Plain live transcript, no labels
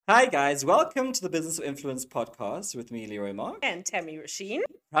Hi, guys. Welcome to the Business of Influence podcast with me, Leroy Mark. And Tammy Rasheen.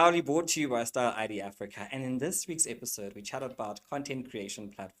 Proudly brought to you by Style ID Africa. And in this week's episode, we chat about content creation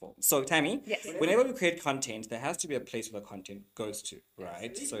platforms. So, Tammy, Yes. whenever we create content, there has to be a place where the content goes to,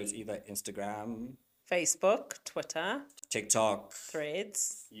 right? So it's either Instagram, Facebook, Twitter, TikTok,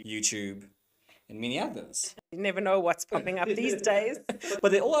 Threads. YouTube, and many others. You never know what's popping up these days.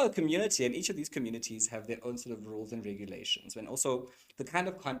 But they all are a community, and each of these communities have their own sort of rules and regulations, and also the kind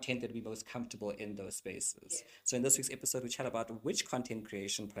of content that we're most comfortable in those spaces. So in this week's episode, we chat about which content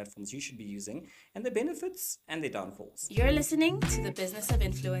creation platforms you should be using, and their benefits and their downfalls. You're listening to The Business of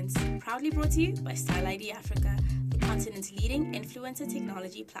Influence, proudly brought to you by Style ID Africa, the continent's leading influencer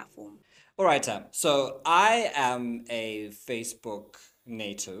technology platform. All right, so I am a Facebook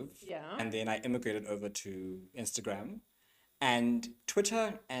native, Yeah. and then I immigrated over to Instagram, and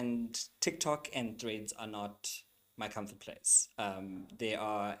Twitter and TikTok and Threads are not my comfort place. They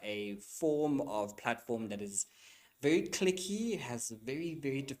are a form of platform that is very clicky, has a very,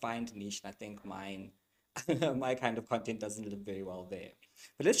 very defined niche, and I think mine, my kind of content doesn't live very well there.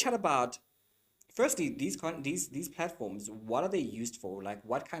 But let's chat about, firstly, these platforms. What are they used for? Like,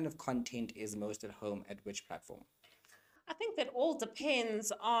 what kind of content is most at home at which platform? I think that all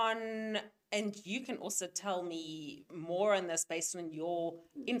depends on, and you can also tell me more on this based on your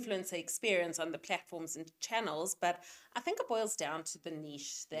influencer experience on the platforms and channels. But I think it boils down to the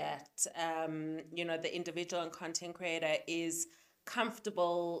niche that, the individual and content creator is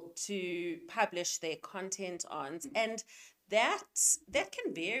comfortable to publish their content on. And that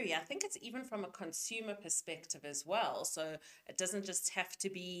can vary. I think it's even from a consumer perspective as well. So it doesn't just have to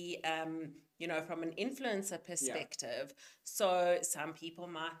be, from an influencer perspective. So some people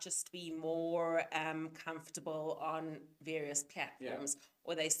might just be more comfortable on various platforms,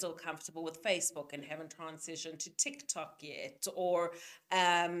 or they're still comfortable with Facebook and haven't transitioned to TikTok yet, or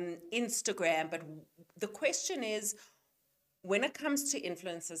Instagram. But the question is, when it comes to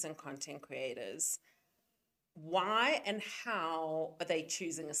influencers and content creators, why and how are they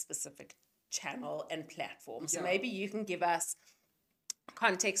choosing a specific channel and platform? So maybe you can give us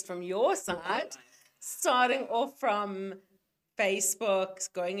context from your side, starting off from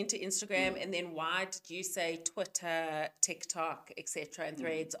Facebook, going into Instagram, and then why did you say Twitter, TikTok, etc., and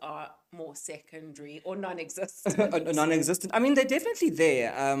Threads are more secondary or non-existent? Non-existent. I mean, they're definitely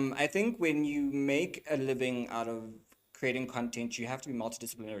there. I think when you make a living out of creating content, you have to be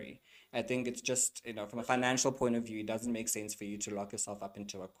multidisciplinary. I think it's just, from a financial point of view, it doesn't make sense for you to lock yourself up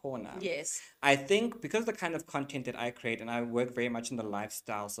into a corner. Yes. I think because the kind of content that I create, and I work very much in the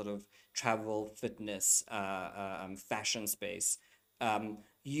lifestyle sort of travel, fitness, fashion space,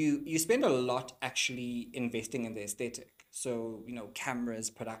 you spend a lot actually investing in the aesthetic. So, cameras,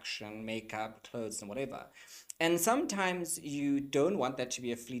 production, makeup, clothes, and whatever. And sometimes you don't want that to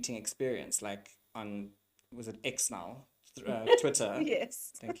be a fleeting experience, like on, was it X now? Twitter.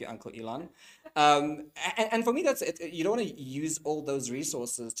 Yes. Thank you, Uncle Elon. And for me, that's it. You don't want to use all those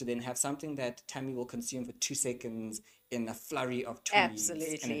resources to then have something that Tammy will consume for 2 seconds in a flurry of tweets and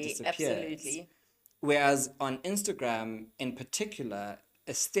it Absolutely. disappears. Absolutely. Whereas on Instagram, in particular,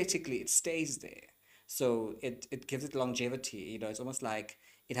 aesthetically, it stays there. So it gives it longevity. It's almost like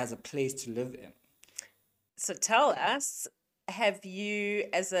it has a place to live in. So tell us, have you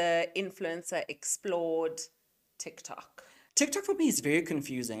as an influencer explored TikTok? TikTok for me is very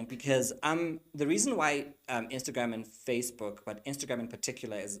confusing because the reason why Instagram and Facebook, but Instagram in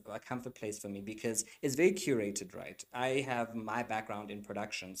particular, is a comfort place for me because it's very curated, right? I have my background in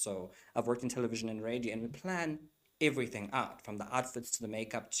production, so I've worked in television and radio, and we plan everything out from the outfits to the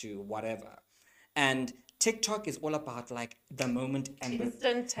makeup to whatever. And TikTok is all about like the moment and the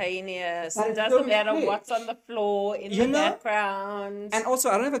Instantaneous. But It it's doesn't so matter quick. what's on the floor, in You the know? background. And also,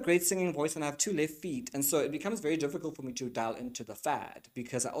 I don't have a great singing voice and I have 2 left feet. And so it becomes very difficult for me to dial into the fad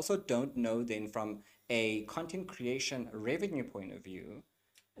because I also don't know then from a content creation revenue point of view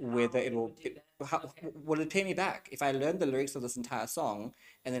whether will it pay me back if I learn the lyrics of this entire song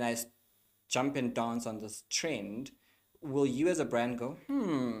and then jump and dance on this trend. Will you as a brand go,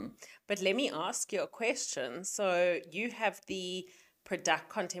 But let me ask you a question. So you have the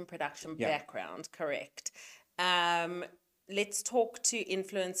content production Yeah. background, correct? Let's talk to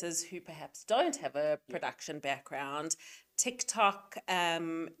influencers who perhaps don't have a production background. TikTok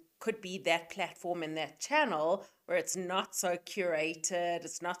could be that platform and that channel where it's not so curated,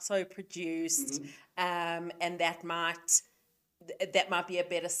 it's not so produced, and that might be a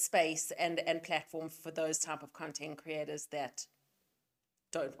better space and platform for those type of content creators that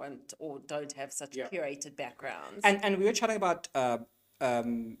don't want or don't have such curated backgrounds. And we were chatting about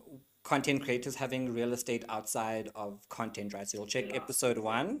content creators having real estate outside of content, right? So you'll check episode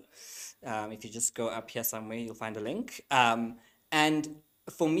 1. If you just go up here somewhere, you'll find a link. And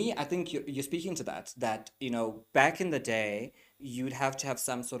for me, I think you're speaking to that, back in the day, you'd have to have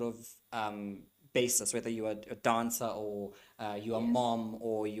some sort of basis, whether you're a dancer or you're a mom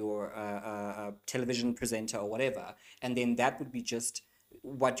or you're a television presenter or whatever. And then that would be just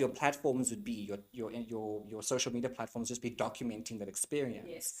what your platforms would be, your social media platforms just be documenting that experience.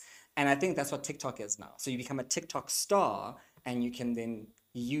 Yes. And I think that's what TikTok is now. So you become a TikTok star and you can then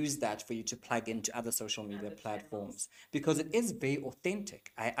use that for you to plug into other social media platforms because it is very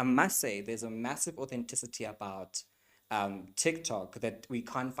authentic. I must say there's a massive authenticity about TikTok that we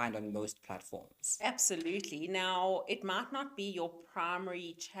can't find on most platforms. Absolutely. Now, it might not be your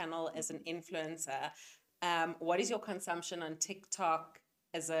primary channel as an influencer. What is your consumption on TikTok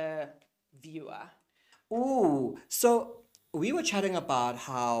as a viewer? Ooh, so we were chatting about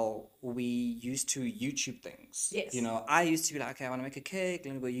how we used to YouTube things. Yes. I used to be like, okay, I want to make a cake,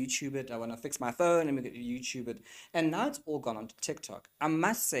 let me go YouTube it. I want to fix my phone, let me go YouTube it. And now it's all gone onto TikTok. I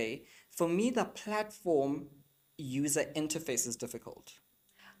must say, for me, the platform user interface is difficult.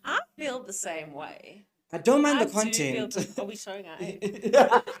 I feel the same way. I don't mind I the do feel content. Are we showing our age?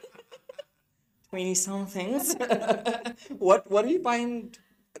 20-somethings. What do you find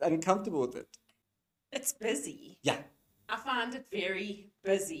uncomfortable with it? It's busy. Yeah. I find it very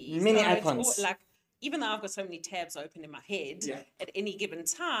busy. Many it's icons. like, even though I've got so many tabs open in my head, Yeah. at any given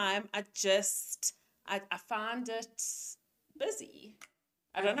time, I find it busy.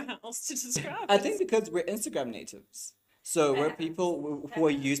 I don't know how else to describe I it. think because we're Instagram natives. So we're people who are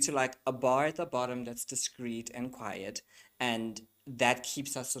used to like a bar at the bottom that's discreet and quiet, and that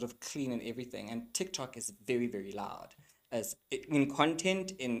keeps us sort of clean and everything. And TikTok is very, very loud as in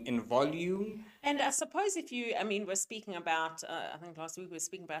content, in volume. And I suppose we're speaking about, I think last week we were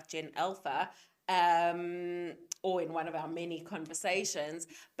speaking about Gen Alpha, or in one of our many conversations,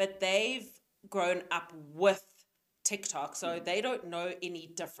 but they've grown up with TikTok, so they don't know any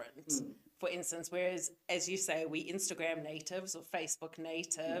different. For instance, whereas, as you say, we Instagram natives or Facebook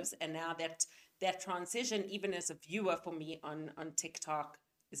natives, and now that transition, even as a viewer for me on TikTok,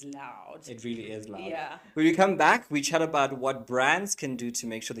 is loud. It really is loud. Yeah. When we come back, we chat about what brands can do to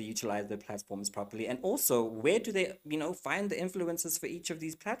make sure they utilize their platforms properly, and also where do they, find the influencers for each of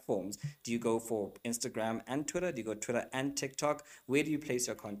these platforms? Do you go for Instagram and Twitter? Do you go Twitter and TikTok? Where do you place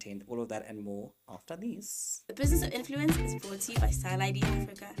your content? All of that and more after these. The Business of Influence is brought to you by Style ID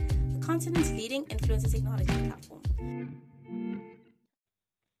Africa, the continent's leading influencer technology platform.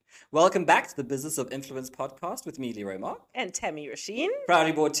 Welcome back to the Business of Influence podcast with me, Leroy Mark. And Tammy Rasheen.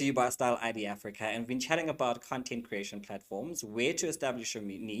 Proudly brought to you by Style ID Africa, and we've been chatting about content creation platforms, where to establish your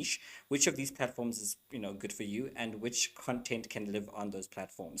niche, which of these platforms is good for you, and which content can live on those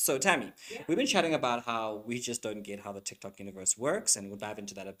platforms. So Tammy, we've been chatting about how we just don't get how the TikTok universe works, and we'll dive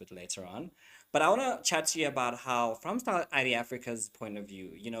into that a bit later on. But I want to chat to you about how, from Style ID Africa's point of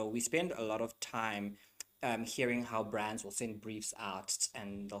view, we spend a lot of time hearing how brands will send briefs out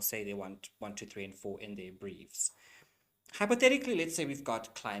and they'll say they want 1, 2, 3, and 4 in their briefs. Hypothetically, let's say we've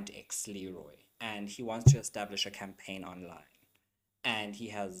got client X, Leroy, and he wants to establish a campaign online and he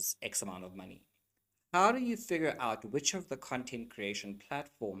has X amount of money. How do you figure out which of the content creation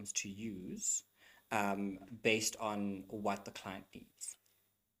platforms to use based on what the client needs?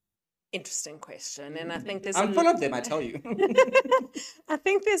 Interesting question. And I think there's I'm full of them, I tell you. I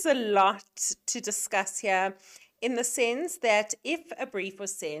think there's a lot to discuss here, in the sense that if a brief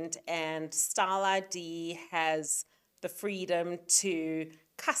was sent and Style ID has the freedom to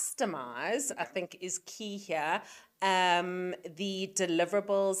customize, I think is key here, the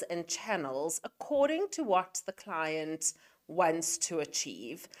deliverables and channels according to what the client wants to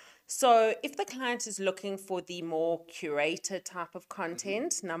achieve. So if the client is looking for the more curated type of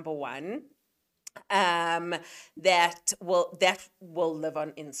content, number one, that will live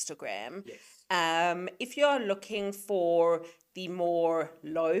on Instagram. Yes. If you're looking for the more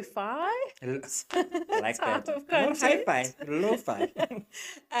lo-fi Like type that. of No content, hi-fi, lo-fi.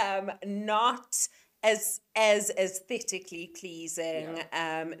 not as aesthetically pleasing,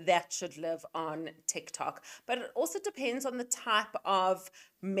 that should live on TikTok. But it also depends on the type of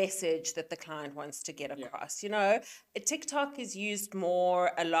message that the client wants to get across. TikTok is used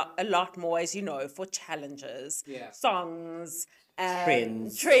a lot more, as you know, for challenges, songs,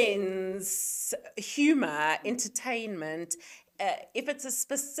 trends, humor, entertainment. If it's a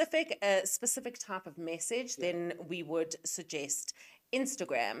specific type of message, then we would suggest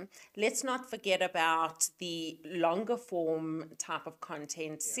Instagram, let's not forget about the longer form type of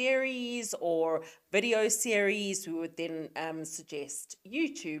content series or video series. We would then suggest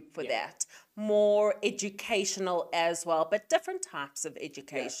YouTube for that. More educational as well, but different types of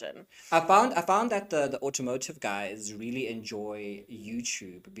education. I found that the automotive guys really enjoy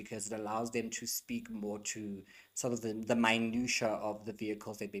YouTube because it allows them to speak more to sort of the minutia of the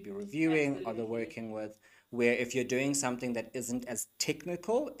vehicles they may be reviewing or they're working with. Where if you're doing something that isn't as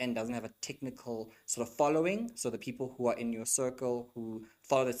technical and doesn't have a technical sort of following, so the people who are in your circle who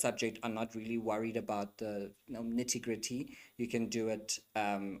follow the subject are not really worried about the nitty gritty, you can do it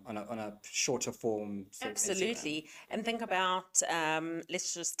on a shorter form. Sort of Instagram. Absolutely. And think about,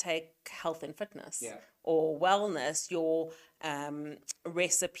 let's just take health and fitness Yeah. or wellness, your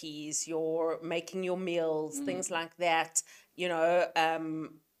recipes, your making your meals, things like that, you know,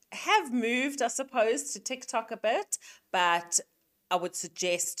 have moved, I suppose, to TikTok a bit, but I would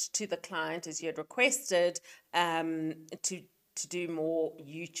suggest to the client, as you had requested, to do more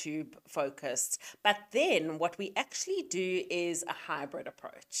YouTube focused. But then what we actually do is a hybrid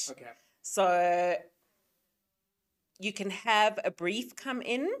approach. Okay. So you can have a brief come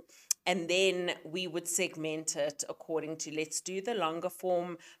in, and then we would segment it according to, let's do the longer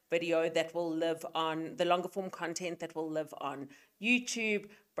form video that will live on, the longer form content that will live on YouTube,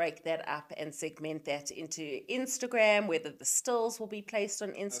 break that up and segment that into Instagram, whether the stills will be placed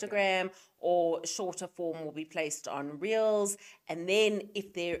on Instagram or shorter form will be placed on Reels. And then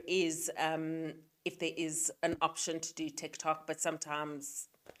if there is an option to do TikTok, but sometimes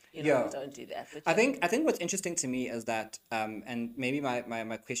we don't do that. But I think what's interesting to me is that, and maybe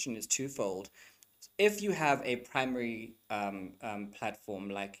my question is twofold. If you have a primary platform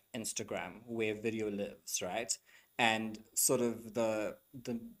like Instagram where video lives, right, and sort of the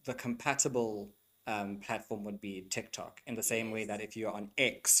compatible platform would be TikTok, in the same way that if you're on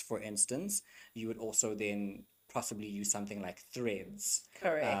X, for instance, you would also then possibly use something like Threads,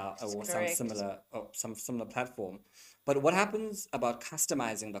 Correct. or some similar platform. But what happens about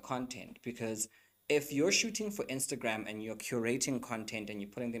customizing the content? Because if you're shooting for Instagram and you're curating content and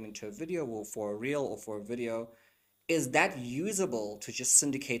you're putting them into a video or for a reel or for a video, is that usable to just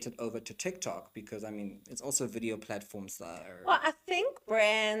syndicate it over to TikTok? Because I mean, it's also video platforms that are... Well, I think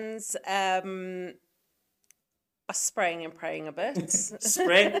brands are spraying and praying a bit.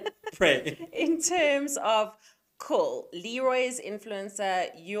 Spray, pray. In terms of, cool, Leroy is influencer,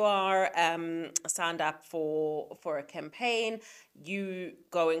 you are signed up for a campaign, you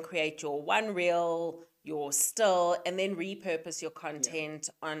go and create your one reel, your still, and then repurpose your content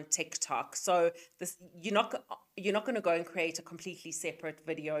on TikTok. So this you're not going to go and create a completely separate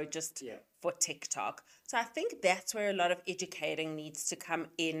video just for TikTok. So I think that's where a lot of educating needs to come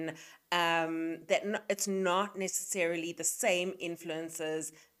in. It's not necessarily the same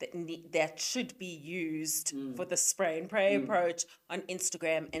influencers that should be used for the spray and pray approach on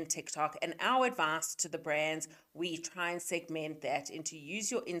Instagram and TikTok. And our advice to the brands, we try and segment that into use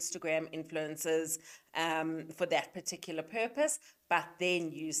your Instagram influencers for that particular purpose, but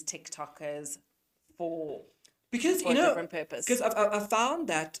then use TikTokers for a different purpose. Because I've found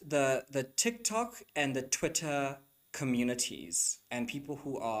that the TikTok and the Twitter communities and people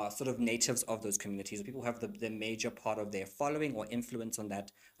who are sort of natives of those communities, people who have the major part of their following or influence on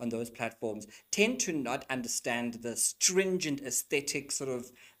those platforms, tend to not understand the stringent aesthetic sort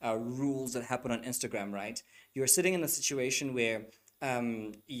of rules that happen on Instagram, right? You're sitting in a situation where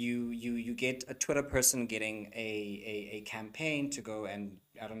you get a Twitter person getting a campaign to go and,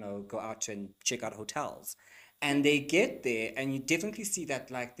 I don't know, go out and check out hotels. And they get there and you definitely see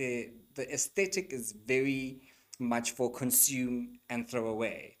that like the aesthetic is very much for consume and throw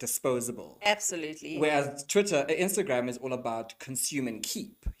away, disposable. Absolutely. Whereas Instagram is all about consume and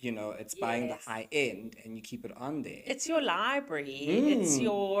keep. You know, it's buying the high end and you keep it on there. It's your library. It's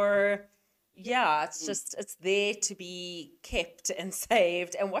your... Yeah, it's just, it's there to be kept and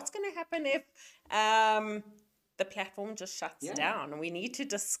saved. And what's going to happen if the platform just shuts down? We need to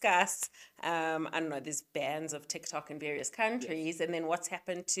discuss, I don't know, there's bans of TikTok in various countries. And then what's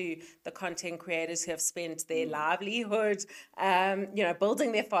happened to the content creators who have spent their livelihood,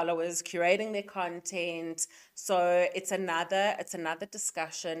 building their followers, curating their content. So it's another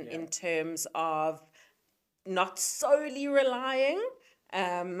discussion in terms of not solely relying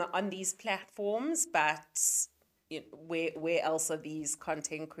on these platforms, but where else are these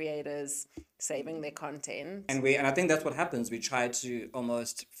content creators saving their content? And I think that's what happens. We try to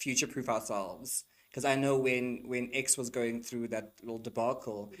almost future-proof ourselves Because I know when X was going through that little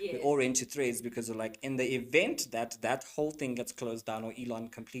debacle, we all ran to Threads because we're like, in the event that whole thing gets closed down or Elon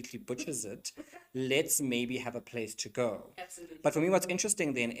completely butchers it, let's maybe have a place to go. Absolutely. But for me, what's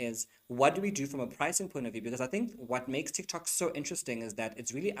interesting then is, what do we do from a pricing point of view? Because I think what makes TikTok so interesting is that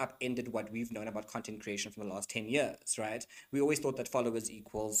it's really upended what we've known about content creation for the last 10 years, right? We always thought that followers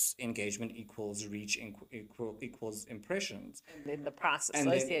equals engagement equals reach equals impressions. And then the price And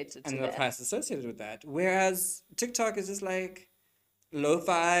then- associated and to the that. price associated with that. Whereas TikTok is just like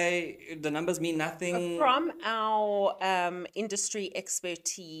lo-fi, the numbers mean nothing. From our industry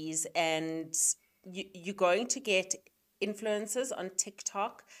expertise, and you're going to get influencers on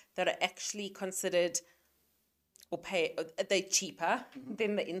TikTok that are actually considered or they're cheaper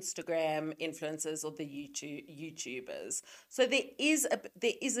than the Instagram influencers or the YouTubers. So there is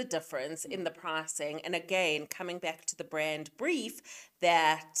a difference in the pricing. And again, coming back to the brand brief,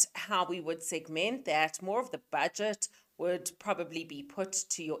 that how we would segment that, more of the budget would probably be put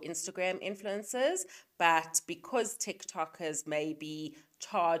to your Instagram influencers, but because TikTokers may be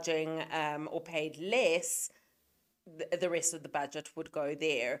charging or paid less, the rest of the budget would go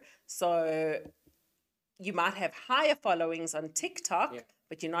there. So you might have higher followings on TikTok,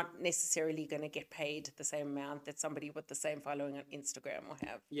 but you're not necessarily going to get paid the same amount that somebody with the same following on Instagram will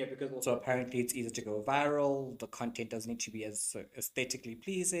have. Yeah, because also apparently it's easier to go viral. The content doesn't need to be as aesthetically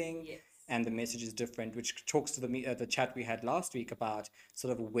pleasing. Yes. And the message is different, which talks to the chat we had last week about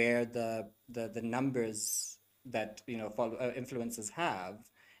sort of where the numbers that influencers have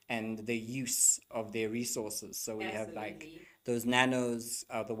and the use of their resources. So we have like Absolutely. those nanos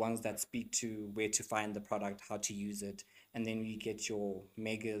are the ones that speak to where to find the product, how to use it, and then we get your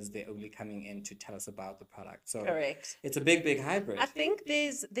megas. They're only coming in to tell us about the product. So Correct. it's a big hybrid. I think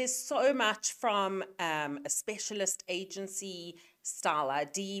there's so much from a specialist agency style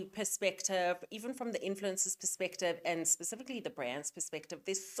ID perspective, even from the influencer's perspective, and specifically the brand's perspective.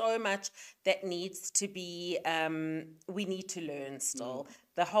 There's so much that needs to be, we need to learn still.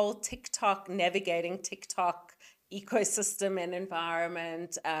 The whole TikTok, navigating TikTok ecosystem and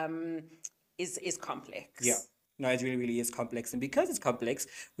environment is complex. Yeah. No, it really, really is complex. And because it's complex,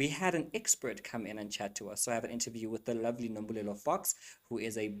 we had an expert come in and chat to us. So I have an interview with the lovely Nombulelo Fox, who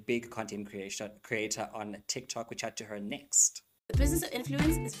is a big content creator on TikTok. We chat to her next. The Business of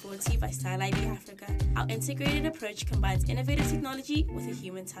Influence is brought to you by Style ID Africa. Our integrated approach combines innovative technology with a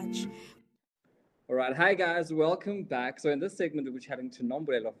human touch. All right. Hi, guys. Welcome back. So in this segment, we'll be chatting to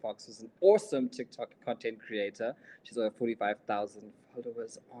Nombulelo Fox, who's an awesome TikTok content creator. She's over 45,000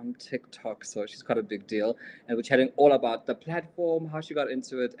 followers on TikTok, so she's quite a big deal. And we're chatting all about the platform, how she got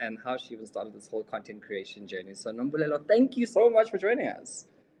into it, and how she even started this whole content creation journey. So Nombulelo, thank you so much for joining us.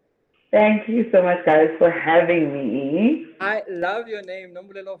 Thank you so much, guys, for having me. I love your name,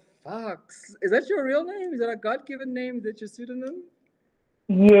 Nombulelo Fox. Is that your real name? Is that a God-given name? Is that your pseudonym?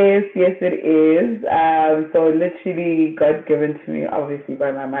 Yes, it is. So literally got given to me, obviously,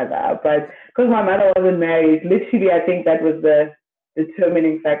 by my mother. But because my mother wasn't married, literally, I think that was the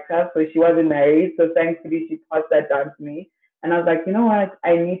determining factor. So she wasn't married. So thankfully, she passed that down to me. And I was like, you know what?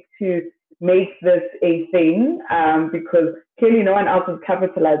 I need to make this a thing because clearly no one else is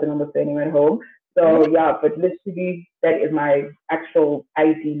capitalizing on the surname at home. So yeah, but literally, that is my actual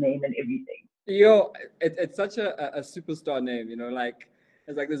ID name and everything. Yo, it's such a superstar name, you know, like,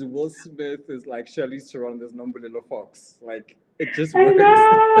 it's like there's Will Smith, there's like Charlize Theron, there's Nombulelo Fox. Like, it just I works.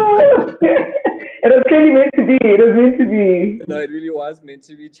 know. It was clearly meant to be. It was meant to be. No, it really was meant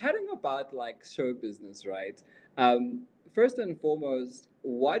to be. Chatting about like show business, right? First and foremost,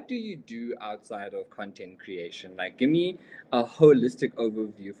 what do you do outside of content creation? Like, give me a holistic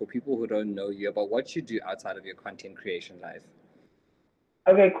overview for people who don't know you about what you do outside of your content creation life.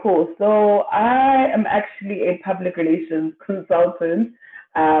 Okay, cool. So I am actually a public relations consultant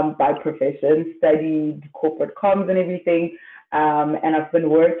by profession, studied corporate comms and everything. And I've been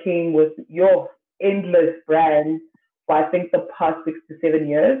working with your endless brands for I think the past 6 to 7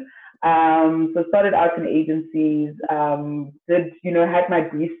 years. So started out in agencies, had my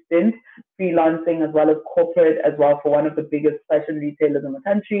brief stint freelancing as well as corporate as well for one of the biggest fashion retailers in the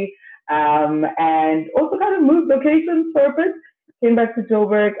country. And also kind of moved locations for a bit, came back to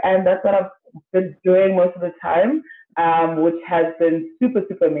Joburg, and that's what I've been doing most of the time, which has been super,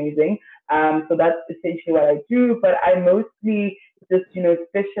 super amazing. So that's essentially what I do, but I mostly just,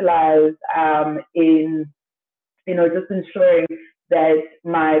 specialize in, just ensuring that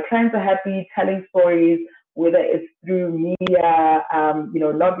my clients are happy, telling stories, whether it's through media,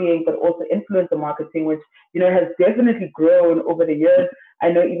 lobbying, but also influencer marketing, which, has definitely grown over the years. I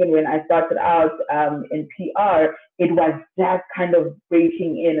know even when I started out in PR, it was just kind of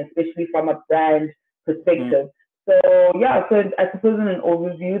breaking in, especially from a brand perspective. So yeah, so I suppose in an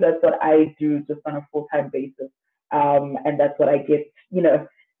overview, that's what I do just on a full-time basis. And that's what I get,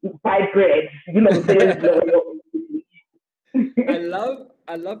 buy bread,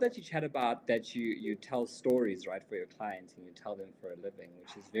 I love that you chat about that you tell stories, right, for your clients and you tell them for a living,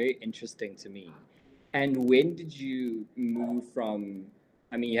 which is very interesting to me. And when did you move from,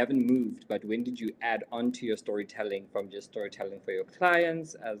 I mean, you haven't moved, but when did you add on to your storytelling from just storytelling for your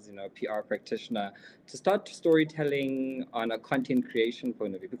clients as, PR practitioner to start storytelling on a content creation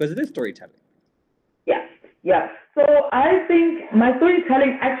point of view? Because it is storytelling. Yeah, yeah. So I think my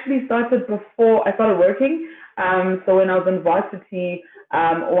storytelling actually started before I started working. So when I was in varsity,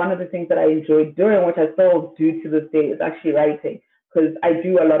 one of the things that I enjoyed doing, which I still do to this day, is actually writing, because I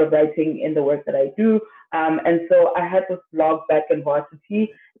do a lot of writing in the work that I do. And so I had this blog back in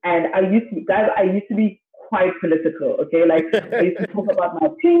varsity, and I used to be quite political. Okay, like I used to talk about my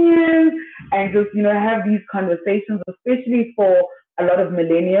opinions and just have these conversations, especially for a lot of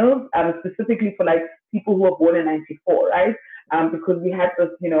millennials, specifically for like people who were born in '94, right? Because we had this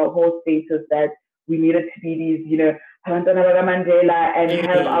whole status that we needed to be these Abantwana baka Mandela and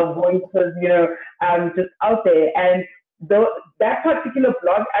have our voices just out there. And that particular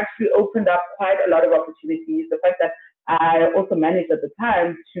blog actually opened up quite a lot of opportunities. The fact that I also managed at the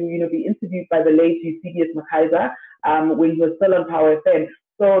time to be interviewed by the late Eusebius Makaiza when he was still on Power FM.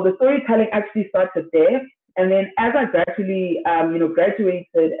 So the storytelling actually started there. And then as I gradually,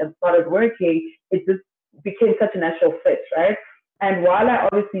 graduated and started working, it just became such a natural fit, right? And while I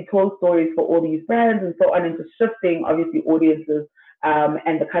obviously told stories for all these brands and so on, into shifting obviously audiences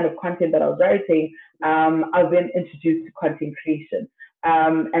and the kind of content that I was writing, I was then introduced to content creation.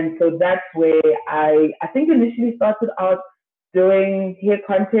 And so that's where I think initially started out doing hair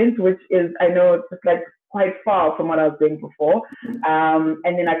content, which is, I know it's just like quite far from what I was doing before. And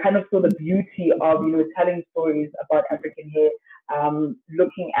then I kind of saw the beauty of, telling stories about African hair,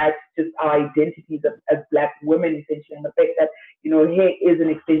 looking at just our identities as Black women, essentially, and the fact that, hair is an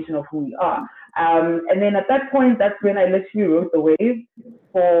extension of who we are. And then at that point, that's when I literally rode the wave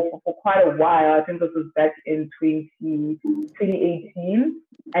for quite a while. I think this was back in 2018.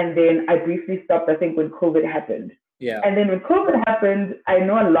 And then I briefly stopped, I think, when COVID happened. Yeah. And then when COVID happened, I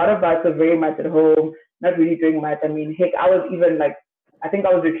know a lot of us were very much at home, not really doing much. I mean, heck, I was even like, I think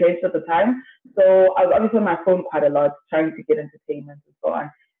I was retrenched at the time. So I was obviously on my phone quite a lot, trying to get entertainment and so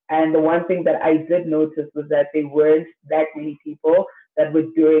on. And the one thing that I did notice was that there weren't that many people that were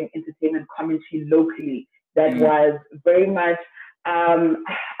doing entertainment commentary locally. That was very much, I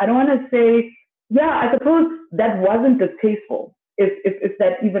don't want to say, yeah, I suppose that wasn't distasteful, if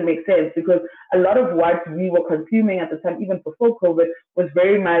that even makes sense, because a lot of what we were consuming at the time, even before COVID, was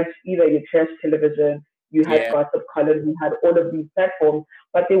very much either your trash television, you had gossip columns, you had all of these platforms,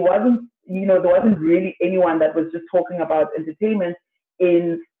 but there wasn't really anyone that was just talking about entertainment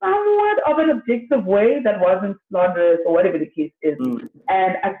in somewhat of an objective way that wasn't slanderous or whatever the case is.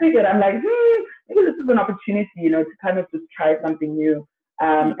 And I figured, I'm like, maybe this is an opportunity, to kind of just try something new.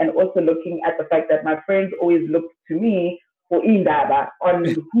 And also looking at the fact that my friends always looked to me for indaba on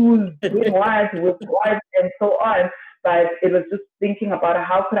who's doing what, with what, and so on. But it was just thinking about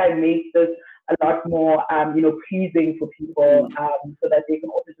how could I make this a lot more, pleasing for people, so that they can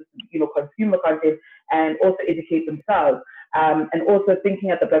also just, consume the content and also educate themselves. And also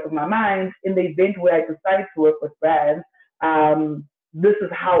thinking at the back of my mind, in the event where I decide to work with brands, this is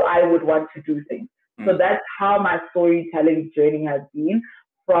how I would want to do things. So that's how my storytelling journey has been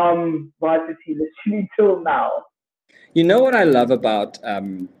from varsity literally till now. You know what I love about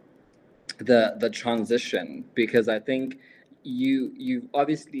the transition, because I think you've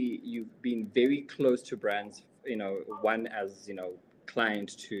been very close to brands, one as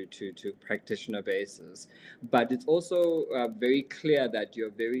client to practitioner basis, but it's also very clear that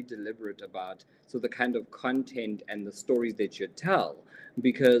you're very deliberate about the kind of content and the stories that you tell.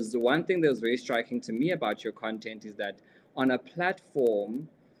 Because one thing that was very striking to me about your content is that on a platform,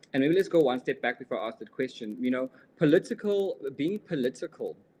 and maybe let's go one step back before I ask that question, being political,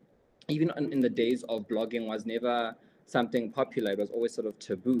 even in the days of blogging, was never something popular. It was always sort of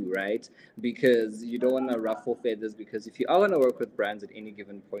taboo, right? Because you don't want to ruffle feathers, because if you are going to work with brands at any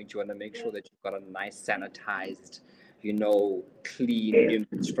given point, you want to make sure that you've got a nice sanitized, clean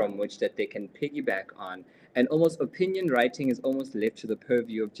image from which that they can piggyback on. And almost opinion writing is almost left to the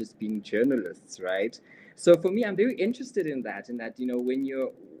purview of just being journalists, right? So for me, I'm very interested in that, when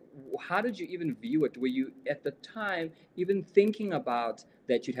how did you even view it? Were you at the time even thinking about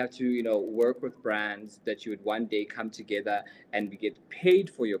that you'd have to, work with brands, that you would one day come together and get paid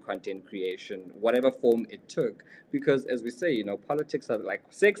for your content creation, whatever form it took? Because as we say, politics are like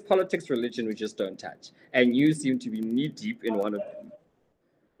sex, politics, religion, we just don't touch. And you seem to be knee deep in one of them.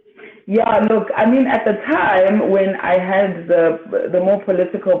 Yeah, look, I mean, at the time when I had the more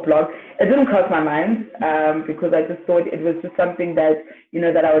political blog, it didn't cross my mind because I just thought it was just something that,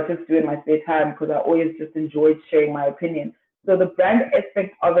 that I would just do in my spare time because I always just enjoyed sharing my opinion. So the brand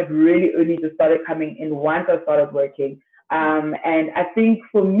aspect of it really only just started coming in once I started working. And I think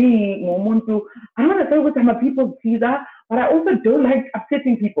for me, Momuntu, I don't want to say what I'm a people pleaser, but I also don't like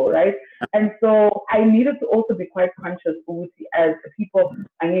upsetting people, right? And so I needed to also be quite conscious as people,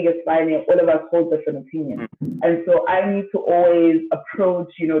 I think it's fine, all of us hold different opinions. And so I need to always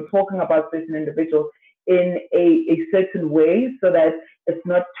approach, talking about certain individuals in a certain way so that it's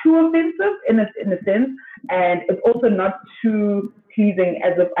not too offensive in a sense, and it's also not too teasing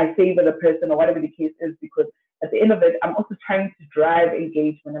as if I favor the person or whatever the case is, because at the end of it, I'm also trying to drive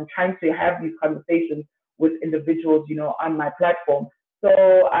engagement. I'm trying to have these conversations with individuals, on my platform. So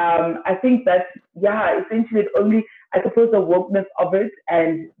I think that, essentially it only, I suppose the wokeness of it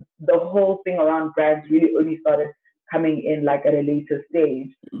and the whole thing around brands really only started coming in like at a later stage.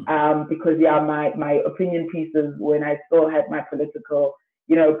 Because my opinion pieces when I still had my political,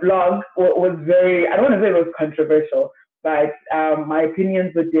 blog was very, I don't want to say it was controversial, but my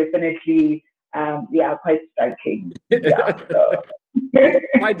opinions were definitely, quite striking. Yeah, so.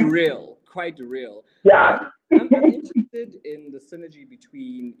 Quite real. Yeah. I'm interested in the synergy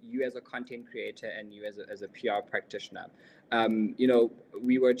between you as a content creator and you as a PR practitioner.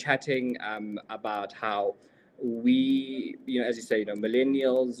 We were chatting about how we, as you say,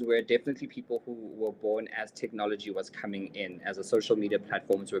 millennials were definitely people who were born as technology was coming in, as the social media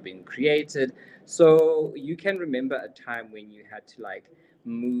platforms were being created. So you can remember a time when you had to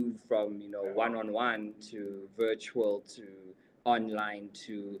move from, one-on-one to virtual to online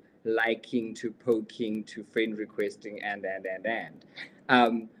to liking to poking to friend requesting and.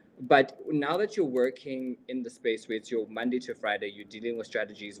 But now that you're working in the space where it's your Monday to Friday, you're dealing with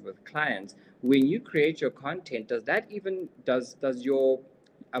strategies with clients. When you create your content, does your,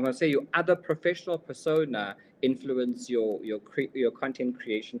 I'm gonna say, your other professional persona influence your content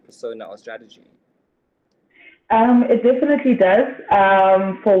creation persona or strategy? It definitely does.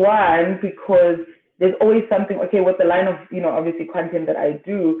 For one, because there's always something, okay, with the line of, obviously content that I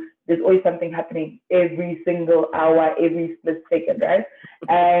do, there's always something happening every single hour, every split second, right?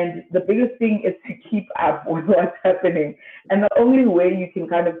 And the biggest thing is to keep up with what's happening. And the only way you can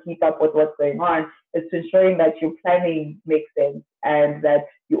kind of keep up with what's going on is to ensuring that your planning makes sense and that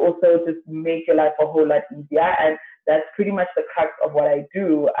you also just make your life a whole lot easier. And that's pretty much the crux of what I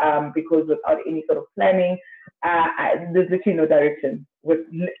do, because without any sort of planning, there's literally no direction with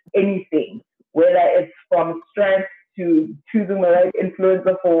anything, whether it's from strength to choosing the right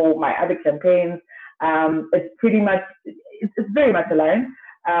influencer for my other campaigns. It's pretty much, it's very much aligned.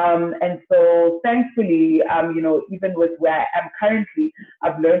 And so thankfully, even with where I am currently,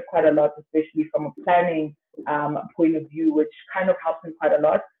 I've learned quite a lot, especially from a planning point of view, which kind of helps me quite a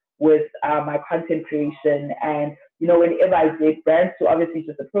lot with my content creation. And, whenever I get brands to obviously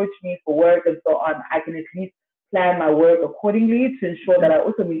just approach me for work and so on, I can at least plan my work accordingly to ensure that I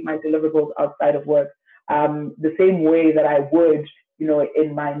also meet my deliverables outside of work, the same way that I would,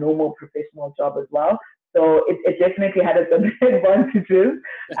 in my normal professional job as well. So it definitely had its advantages.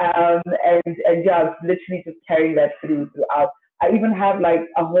 And yeah, literally just carrying that throughout. I even have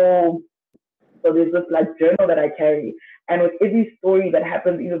so there's this journal that I carry. And with every story that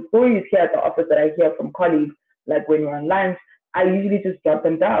happens, stories here at the office that I hear from colleagues, like when we're on lunch, I usually just jot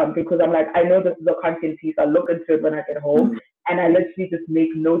them down because I'm like, I know this is a content piece. I'll look into it when I get home. And I literally just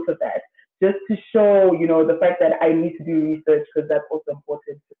make notes of that just to show, the fact that I need to do research because that's also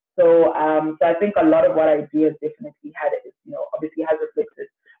important. So, so I think a lot of what I do has definitely obviously has reflected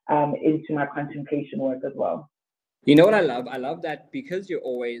into my content creation work as well. You know what I love? I love that because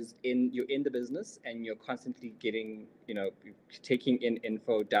you're in the business and you're constantly getting, taking in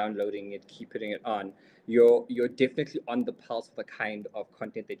info, downloading it, keeping it on. You're definitely on the pulse of the kind of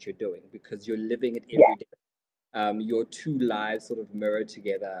content that you're doing because you're living it every day. Your two lives sort of mirror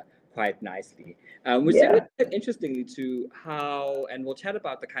together quite nicely. Which is interestingly to how, and we'll chat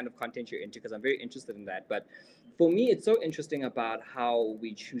about the kind of content you're into because I'm very interested in that. But for me, it's so interesting about how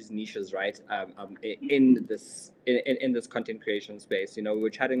we choose niches, right? In this content creation space, we were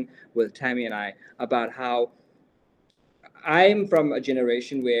chatting with Tammy and I about how I'm from a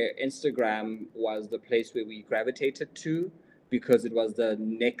generation where Instagram was the place where we gravitated to because it was the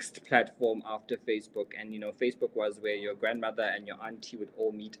next platform after Facebook. And, Facebook was where your grandmother and your auntie would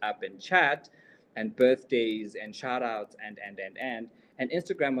all meet up and chat, and birthdays and shout outs and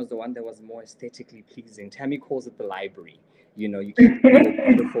Instagram was the one that was more aesthetically pleasing. Tammy calls it the library. You keep your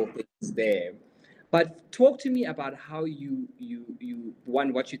beautiful things there. But talk to me about how you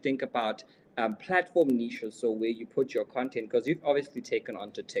what you think about platform niches. So where you put your content, because you've obviously taken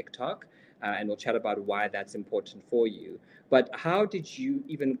onto TikTok, and we'll chat about why that's important for you. But how did you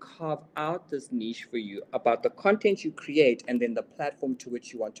even carve out this niche for you about the content you create and then the platform to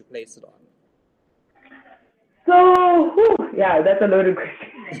which you want to place it on? So, yeah, that's a loaded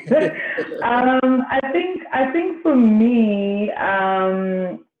question. I think for me,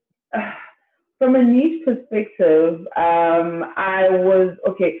 from a niche perspective, I was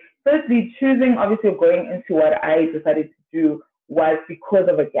okay. Firstly, choosing obviously going into what I decided to do was because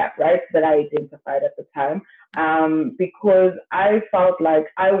of a gap, right, that I identified at the time. Because I felt like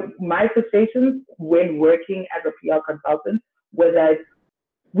my frustrations when working as a PR consultant was that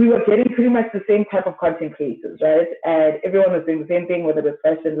we were getting pretty much the same type of content creators, right? And everyone was doing the same thing, whether it was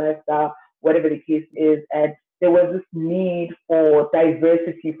fashion, lifestyle, whatever the case is. And there was this need for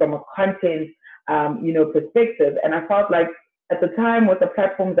diversity from a content, perspective. And I felt like at the time, with the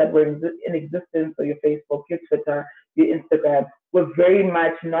platforms that were in existence, so your Facebook, your Twitter, your Instagram, were very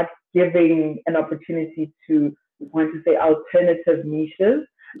much not giving an opportunity to, I want to say, alternative niches,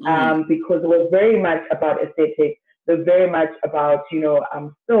 because it was very much about aesthetic. They're very much about,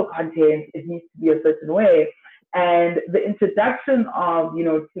 still content. It needs to be a certain way. And the introduction of,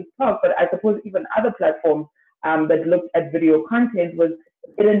 TikTok, but I suppose even other platforms that looked at video content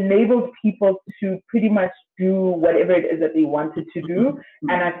it enabled people to pretty much do whatever it is that they wanted to do.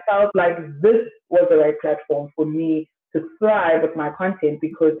 And I felt like this was the right platform for me to thrive with my content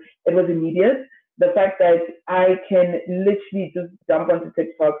because it was immediate. The fact that I can literally just jump onto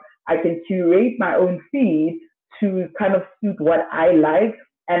TikTok, I can curate my own feed to kind of suit what I like.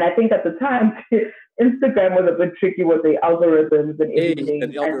 And I think at the time, Instagram was a bit tricky with the algorithms and everything.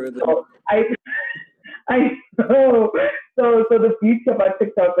 And so I know. So the beauty about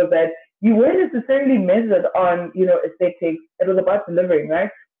TikTok was that you weren't necessarily measured on, aesthetics. It was about delivering, right?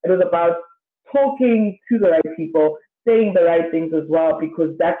 It was about talking to the right people, saying the right things as well,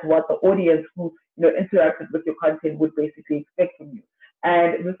 because that's what the audience who, interacted with your content would basically expect from you.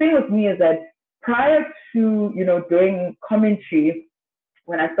 And the thing with me is that prior to, doing commentary,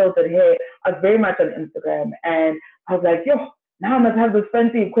 when I still did hair, I was very much on Instagram. And I was like, now I must have this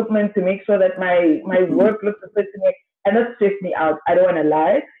fancy equipment to make sure that my work looks a certain way. And that stressed me out. I don't want to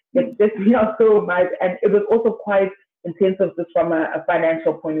lie. It stressed me out so much. And it was also quite intensive just from a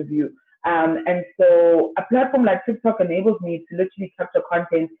financial point of view. And so a platform like TikTok enables me to literally capture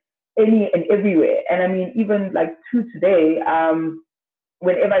content any and everywhere. And I mean, even like to today,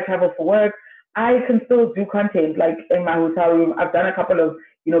 whenever I travel for work, I can still do content like in my hotel room. I've done a couple of,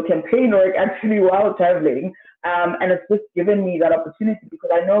 campaign work actually while traveling. And it's just given me that opportunity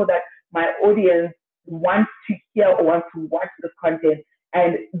because I know that my audience wants to hear or wants to watch this content.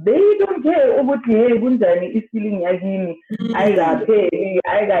 And they don't care about is feeling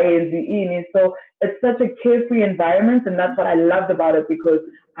so it's such a carefree environment, and that's what I loved about it because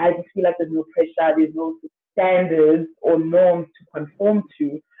I just feel like there's no pressure, there's no standards or norms to conform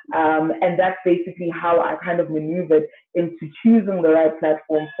to. And that's basically how I kind of maneuvered into choosing the right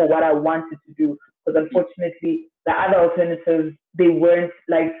platform for what I wanted to do. Because unfortunately, the other alternatives, they weren't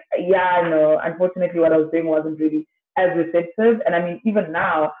like, unfortunately what I was doing wasn't really as receptive. And I mean, even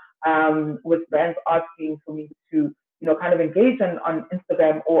now, with brands asking for me to, kind of engage on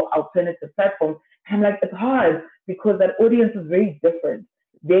Instagram or alternative platforms, I'm like, it's hard because that audience is very different.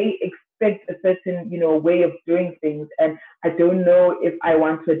 They expect a certain, way of doing things. And I don't know if I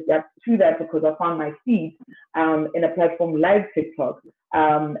want to adapt to that because I found my feet in a platform like TikTok.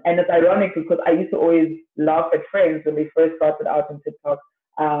 And it's ironic because I used to always laugh at friends when they first started out on TikTok.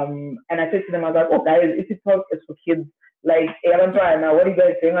 And I said to them, I was like, oh guys, TikTok is for kids. Like, hey, now, what are you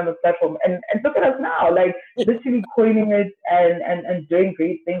guys doing on the platform? And look at us now, like literally coining it and doing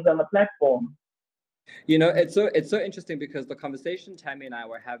great things on the platform. It's so interesting because the conversation Tammy and I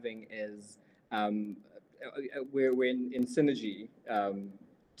were having is we're in synergy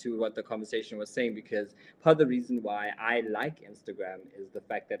to what the conversation was saying, because part of the reason why I like Instagram is the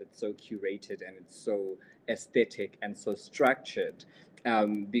fact that it's so curated and it's so aesthetic and so structured.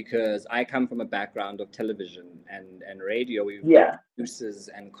 Because I come from a background of television and radio. We've got producers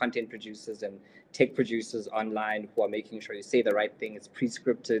and content producers and tech producers online who are making sure you say the right thing. It's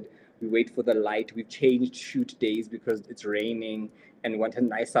pre-scripted. We wait for the light. We've changed shoot days because it's raining and want a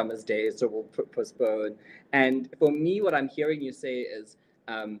nice summer's day, so we'll postpone. And for me, what I'm hearing you say is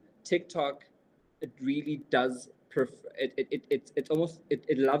TikTok, it really does it's almost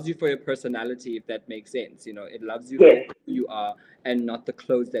it loves you for your personality, if that makes sense. It loves you Yes. for who you are and not the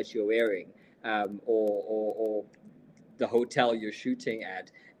clothes that you're wearing, or the hotel you're shooting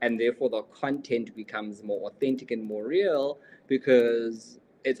at, and therefore the content becomes more authentic and more real because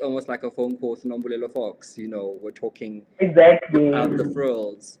it's almost like a phone call with Nombulelo Fox. We're talking Exactly. without the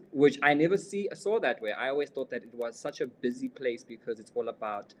frills, which I never saw that way. I always thought that it was such a busy place because it's all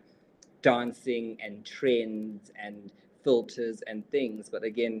about dancing and trends and filters and things. But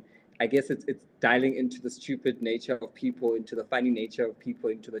again, I guess it's dialing into the stupid nature of people, into the funny nature of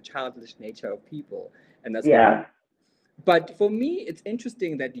people, into the childish nature of people, and that's Yeah. But for me, it's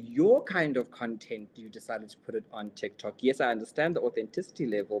interesting that your kind of content, you decided to put it on TikTok. Yes, I understand the authenticity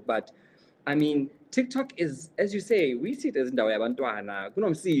level, but I mean, TikTok is, as you say, we see it as indawo yabantwana.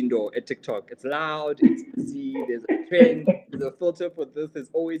 Kunomsindo at TikTok. It's loud, it's busy, there's a trend, there's a filter for this, there's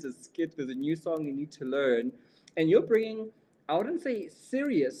always a skit, there's a new song you need to learn. And you're bringing, I wouldn't say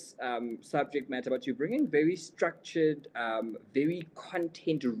serious subject matter, but you're bringing very structured, very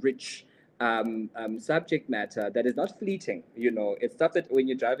content-rich subject matter that is not fleeting. It's stuff that when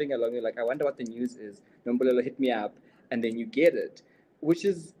you're driving along, you're like, I wonder what the news is. Nombulelo, hit me up, and then you get it, which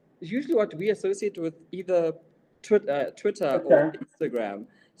is usually what we associate with either Twitter or Instagram.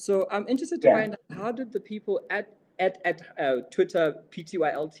 So I'm interested to find out, how did the people at Twitter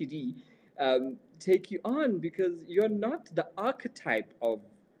PTY Ltd take you on, because you're not the archetype of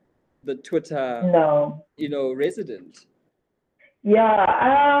the Twitter resident.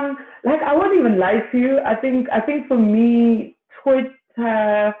 Yeah, like I won't even lie to you. I think for me,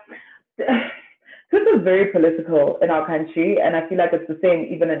 Twitter is very political in our country, and I feel like it's the same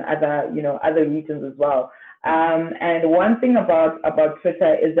even in other regions as well. And one thing about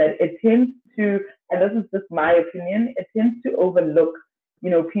Twitter is that it tends to, and this is just my opinion, it tends to overlook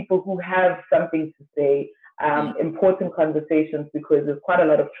people who have something to say, important conversations, because there's quite a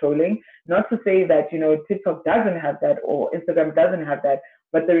lot of trolling. Not to say that TikTok doesn't have that or Instagram doesn't have that,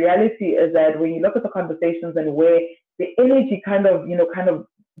 but the reality is that when you look at the conversations and where the energy kind of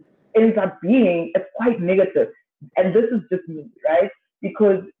ends up being, it's quite negative. And this is just me, right?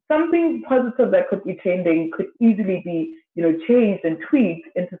 Because something positive that could be trending could easily be changed and tweaked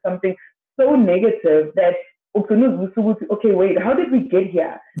into something so negative that okay, wait, how did we get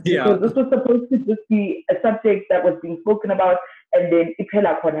here? Because this was supposed to just be a subject that was being spoken about, and then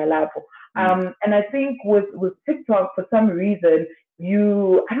iphela khona lapho. And I think with TikTok, for some reason,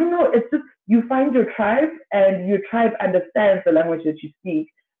 I don't know, it's just, you find your tribe, and your tribe understands the language that you speak.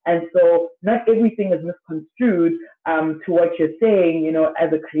 And so not everything is misconstrued to what you're saying,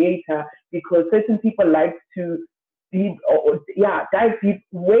 as a creator, because certain people like to dive deep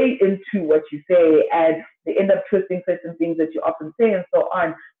way into what you say, and they end up twisting certain things that you often say and so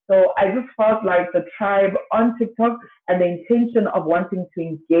on. So I just felt like the tribe on TikTok and the intention of wanting to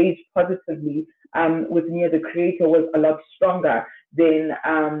engage positively with me as a creator was a lot stronger than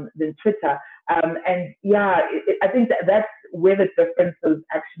Twitter. And I think that's where the differences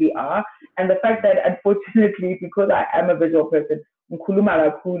actually are. And the fact that, unfortunately, because I am a visual person,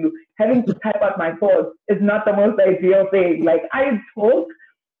 having to type out my thoughts is not the most ideal thing. Like, I talk,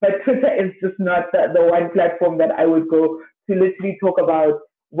 but Twitter is just not the one platform that I would go to literally talk about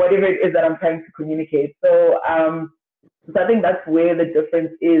whatever it is that I'm trying to communicate. So I think that's where the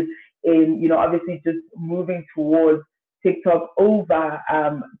difference is in, obviously just moving towards TikTok over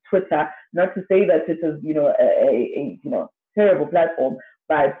Twitter. Not to say that Twitter is, a terrible platform,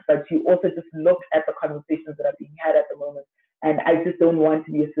 but you also just look at the conversations that are being had at the moment. And I just don't want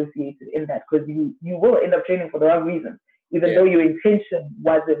to be associated in that, because you will end up training for the wrong reasons, even though your intention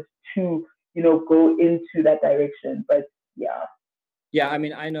wasn't to, go into that direction. But yeah. Yeah, I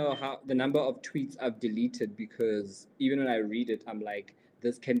mean, I know how the number of tweets I've deleted, because even when I read it, I'm like,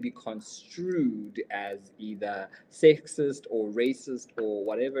 this can be construed as either sexist or racist or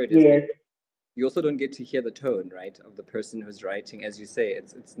whatever it is. Yes. You also don't get to hear the tone, right, of the person who's writing. As you say,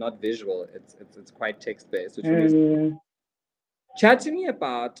 it's not visual. It's quite text based. Which chat to me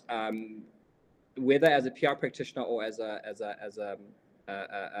about whether as a PR practitioner or as a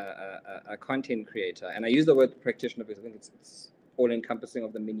content creator. And I use the word practitioner because I think it's all encompassing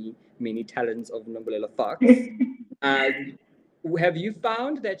of the many talents of Nombulelo Fox. Have you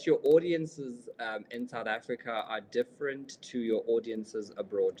found that your audiences in South Africa are different to your audiences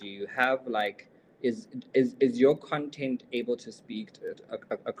abroad? Do you have like is your content able to speak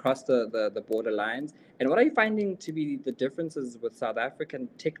across the border lines? And what are you finding to be the differences with South African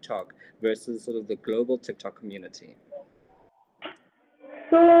TikTok versus sort of the global TikTok community?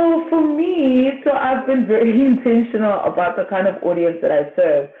 So for me, so I've been very intentional about the kind of audience that I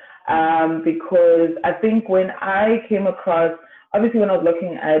serve, because I think when I came across, obviously when I was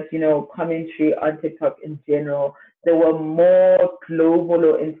looking at, commentary on TikTok in general, there were more global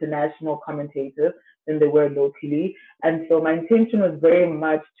or international commentators than there were locally. And so my intention was very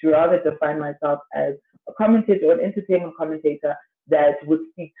much to rather define myself as a commentator or an entertainment commentator that would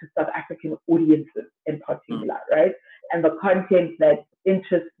speak to South African audiences in particular, right? And the content that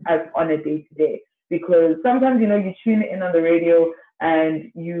interests us on a day to day. Because sometimes, you tune in on the radio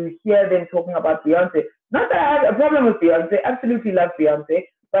and you hear them talking about Beyonce. Not that I have a problem with Beyonce, absolutely love Beyonce,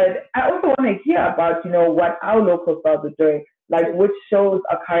 but I also want to hear about, what our local stars are doing, like which shows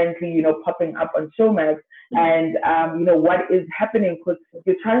are currently, popping up on Showmax, and, what is happening, because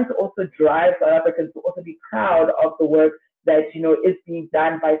you're trying to also drive South Africans to also be proud of the work that, is being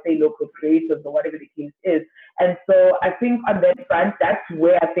done by, say, local creators or whatever the case is. And so I think on that front, that's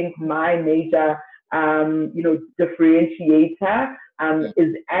where I think my major, differentiator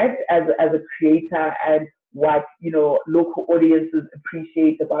is at as a creator, and what, local audiences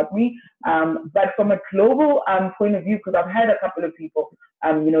appreciate about me. But from a global point of view, because I've had a couple of people,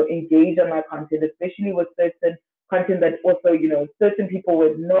 engage on my content, especially with certain content that also, certain people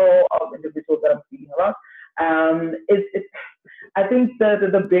would know of individuals that I'm speaking about. I think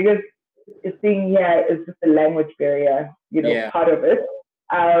the biggest thing here is just the language barrier, part of it.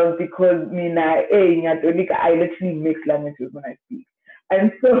 Because I literally mix languages when I speak.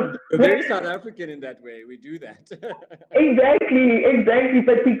 And so we're very South African in that way. We do that. Exactly.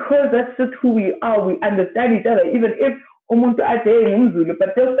 But because that's just who we are, we understand each other. Even if umuntu ade Zulu,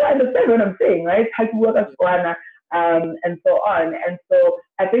 but they'll still understand what I'm saying, right? And so on. And so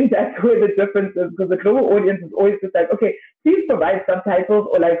I think that's where the difference is, because the global audience is always just like, okay, please provide subtitles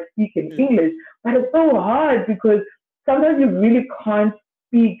or like speak in English. But it's so hard because sometimes you really can't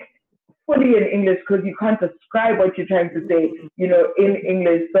speak fully in English because you can't describe what you're trying to say, in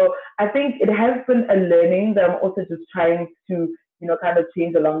English. So I think it has been a learning that I'm also just trying to, kind of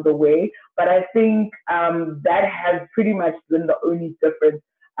change along the way. But I think that has pretty much been the only difference.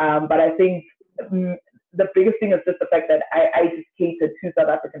 But I think the biggest thing is just the fact that I just cater to South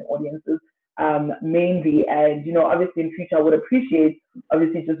African audiences mainly. And, obviously in future I would appreciate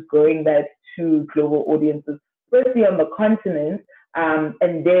obviously just growing that to global audiences, firstly on the continent,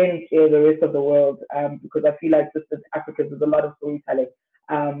 and then the rest of the world, because I feel like just as Africans, there's a lot of storytelling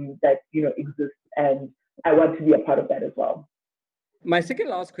that exists, and I want to be a part of that as well. My second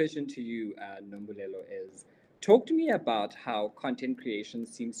last question to you, Nombulelo, is talk to me about how content creation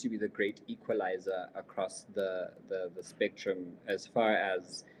seems to be the great equalizer across the spectrum as far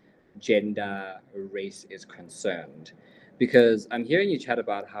as gender, race is concerned. Because I'm hearing you chat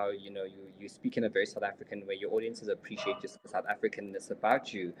about how, you speak in a very South African way. Your audiences appreciate just the South Africanness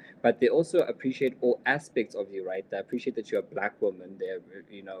about you, but they also appreciate all aspects of you, right? They appreciate that you're a Black woman. They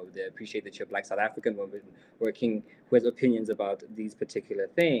appreciate that you're a Black South African woman working who has opinions about these particular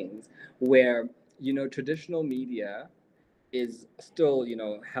things, where, traditional media is still,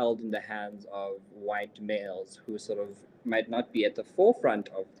 held in the hands of white males who sort of might not be at the forefront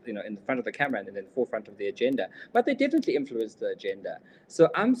of, in the front of the camera and in the forefront of the agenda, but they definitely influence the agenda. So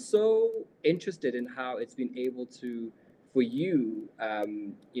I'm so interested in how it's been able to, for you,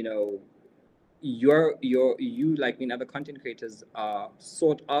 you like me and other content creators are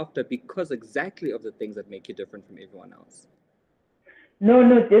sought after because exactly of the things that make you different from everyone else. No,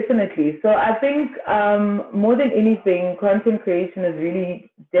 definitely. So I think more than anything, content creation has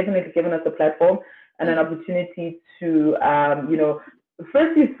really definitely given us a platform and an opportunity to,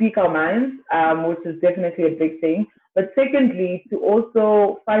 firstly speak our minds, which is definitely a big thing. But secondly, to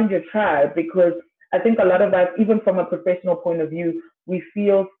also find your tribe, because I think a lot of us, even from a professional point of view, we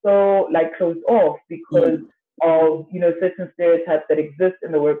feel so like closed off because of, certain stereotypes that exist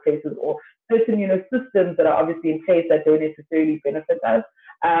in the workplaces, or certain, systems that are obviously in place that don't necessarily benefit us.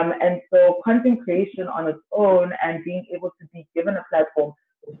 And so content creation on its own and being able to be given a platform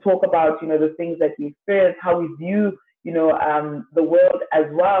to talk about, the things that we experience, how we view, the world as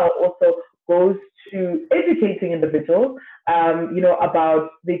well, also goes to educating individuals,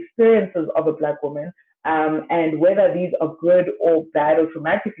 about the experiences of a Black woman. And whether these are good or bad or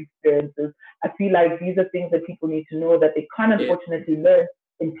traumatic experiences, I feel like these are things that people need to know that they can't unfortunately learn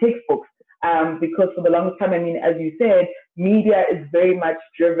in textbooks. Because for the longest time, as you said, media is very much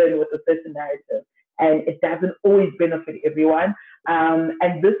driven with a certain narrative. and it doesn't always benefit everyone.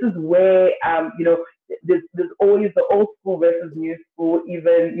 And this is where, there's always the old school versus new school,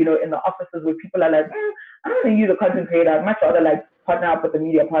 even, in the offices where people are like, I don't want to use a content creator. I'd much rather like partner up with a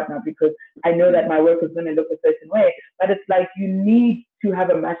media partner because I know that my work is going to look a certain way. But it's like you need to have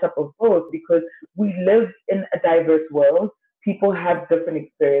a mashup of both because we live in a diverse world. People have different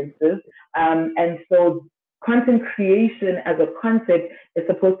experiences. And so content creation as a concept is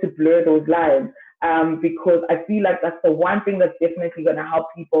supposed to blur those lines because I feel like that's the one thing that's definitely going to help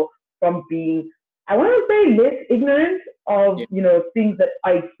people from being, I want to say, less ignorant of, things that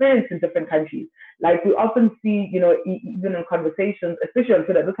are experienced in different countries. Like we often see, even in conversations, especially on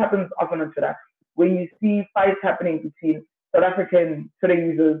Twitter, this happens often on Twitter, when you see fights happening between South African Twitter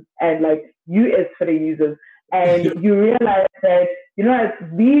users and like US Twitter users, and you realize that,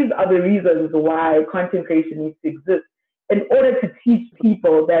 these are the reasons why content creation needs to exist in order to teach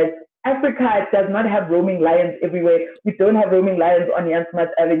people that Africa does not have roaming lions everywhere. We don't have roaming lions on Jan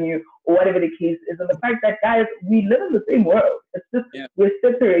Smuts Avenue or whatever the case is. And the fact that, guys, we live in the same world. It's just we're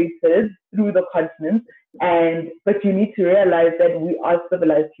separated through the continents. But you need to realize that we are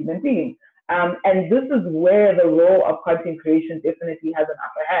civilized human beings. And this is where the role of content creation definitely has an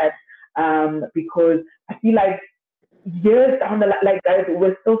upper hand because I feel like years down the line, like guys,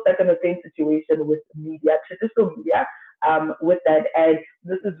 we're still stuck in the same situation with media, traditional media, with that. And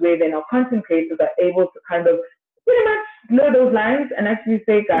this is where then our content creators are able to kind of pretty much blur those lines and actually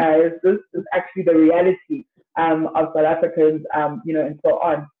say, guys, this is actually the reality of South Africans, and so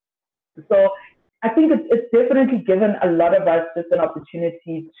on. So I think it's definitely given a lot of us just an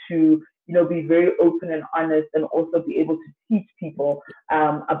opportunity to, be very open and honest and also be able to teach people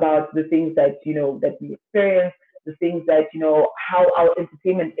about the things that, that we experience, the things that, how our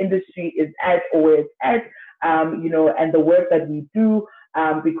entertainment industry is at or where it's at, and the work that we do,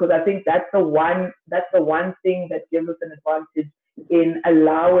 because I think that's the one thing that gives us an advantage in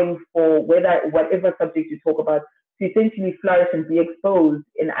allowing for whatever subject you talk about to essentially flourish and be exposed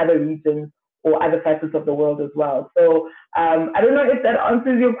in other regions or other facets of the world as well. So I don't know if that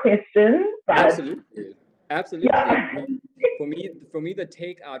answers your question. But Absolutely. Yeah. For me, the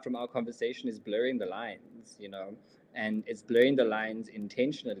takeout from our conversation is blurring the lines, and it's blurring the lines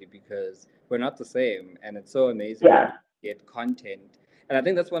intentionally because we're not the same, and it's so amazing to get content. And I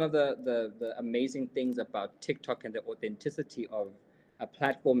think that's one of the amazing things about TikTok and the authenticity of a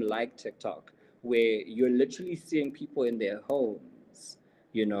platform like TikTok, where you're literally seeing people in their homes.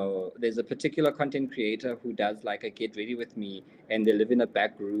 There's a particular content creator who does like a get ready with me, and they live in a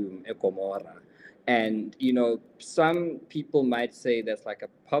back room, a Gomorrah. And, some people might say that's like a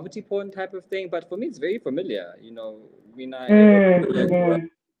poverty porn type of thing, but for me, it's very familiar. When I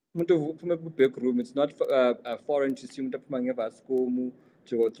from a big room, it's not foreign to see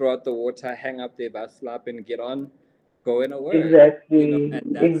to go throw out the water, hang up their bus slap and get on, go in a work. Exactly.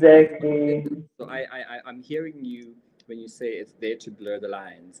 Exactly. So I'm hearing you when you say it's there to blur the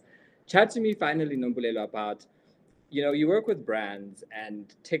lines. Chat to me finally, Nombulelo, about, you work with brands,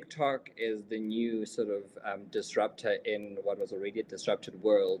 and TikTok is the new sort of disruptor in what was already a disrupted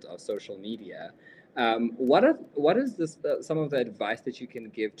world of social media. What is this? Some of the advice that you can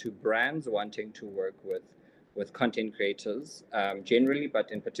give to brands wanting to work with content creators generally,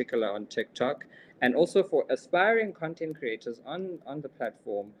 but in particular on TikTok, and also for aspiring content creators on the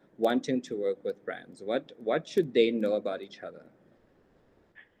platform wanting to work with brands? What should they know about each other?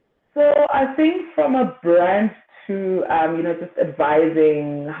 So I think from a brand to, just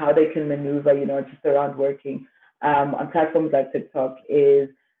advising how they can maneuver, just around working on platforms like TikTok is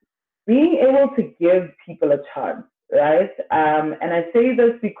being able to give people a chance, right? And I say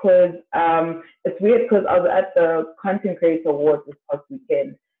this because it's weird because I was at the Content Creator Awards this past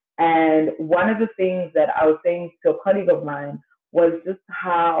weekend. And one of the things that I was saying to a colleague of mine was just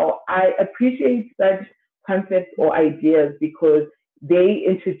how I appreciate such concepts or ideas because they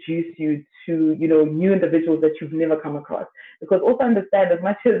introduce you to, new individuals that you've never come across. Because also understand, as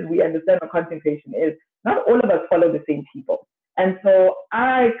much as we understand what content creation is, not all of us follow the same people. And so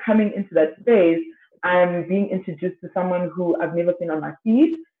coming into that space, I'm being introduced to someone who I've never seen on my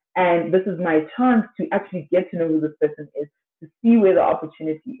feed. And this is my chance to actually get to know who this person is, to see where the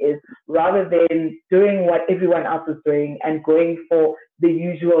opportunity is, rather than doing what everyone else is doing and going for the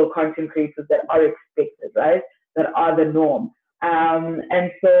usual content creators that are expected, right? That are the norm.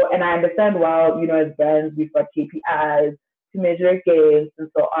 And I understand, as brands, we've got KPIs to measure against and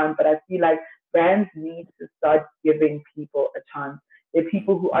so on, but I feel like brands need to start giving people a chance. There are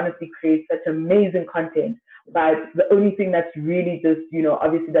people who honestly create such amazing content, but the only thing that's really just,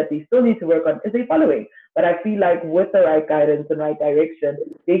 obviously that they still need to work on is their following. But I feel like with the right guidance and right direction,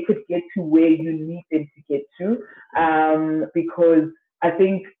 they could get to where you need them to get to. Because I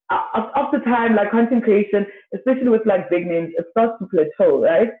think after time, like content creation, especially with like big names, it starts to plateau,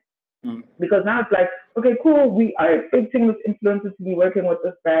 right? Because now it's like, okay, cool, we are expecting this influencer to be working with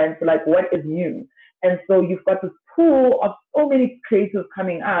this brand. So like, what is new? And so you've got this pool of so many creators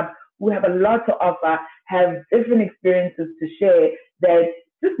coming up who have a lot to offer, have different experiences to share that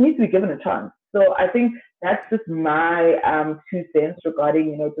just need to be given a chance. So I think that's just my 2 cents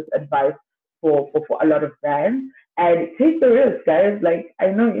regarding, just advice for a lot of brands. And take the risk, guys. Like, I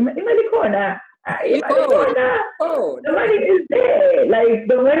know, Oh, the money is there. Like,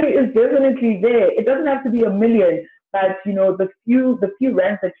 the money is definitely there. It doesn't have to be a million, but the few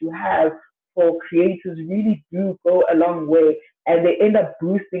rands that you have for creators really do go a long way, and they end up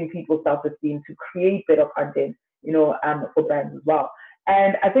boosting people's self-esteem to create better content, for brands as well.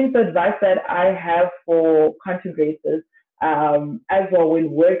 And I think the advice that I have for content creators, as well,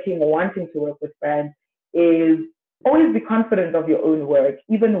 when working or wanting to work with brands, is always be confident of your own work,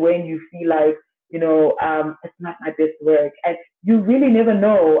 even when you feel like, it's not my best work. And you really never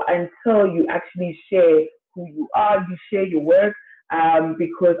know until you actually share who you are, you share your work.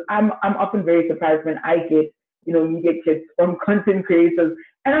 Because I'm often very surprised when I get, media kits from content creators,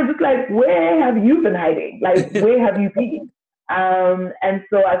 and I'm just like, where have you been hiding? Like, where have you been? And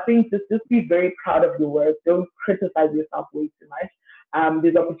so I think just be very proud of your work. Don't criticize yourself way too much.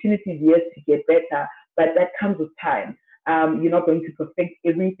 There's opportunities, yes, to get better, but that comes with time. You're not going to perfect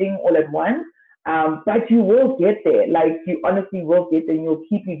everything all at once, but you will get there. Like, you honestly will get there, and you'll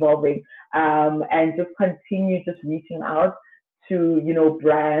keep evolving, and just continue just reaching out to,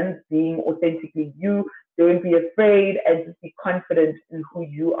 brands, being authentically you. Don't be afraid, and just be confident in who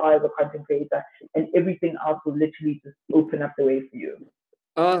you are as a content creator, and everything else will literally just open up the way for you.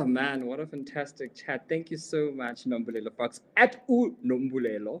 Oh man, what a fantastic chat. Thank you so much, Nombulelo Fox at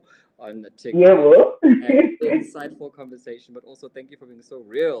Nombulelo on TikTok. Yeah, well. Insightful conversation, but also thank you for being so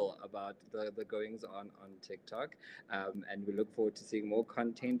real about the goings on TikTok. And we look forward to seeing more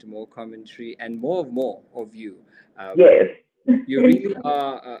content, more commentary, and more of you. Yes. You really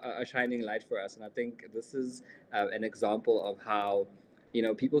are a shining light for us. And I think this is an example of how,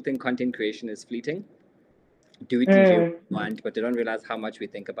 people think content creation is fleeting. Do it if you want, but they don't realize how much we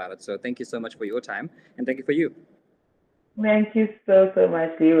think about it. So thank you so much for your time, and thank you for you. Thank you so much,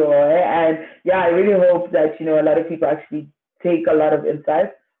 Leroy. And yeah, I really hope that, a lot of people actually take a lot of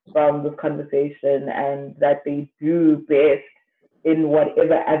insights from this conversation, and that they do best in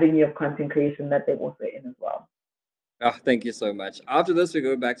whatever avenue of content creation that they're also in as well. Oh, thank you so much. After this, we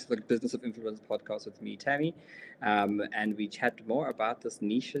go back to the Business of Influence podcast with me, Tammy, and we chat more about these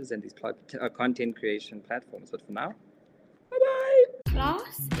niches and these content creation platforms. But for now, bye-bye.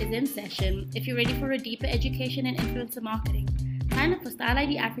 Class is in session. If you're ready for a deeper education in influencer marketing, sign up for Style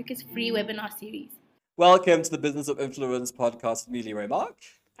ID Africa's free webinar series. Welcome to the Business of Influence podcast with me, Leroy Mark.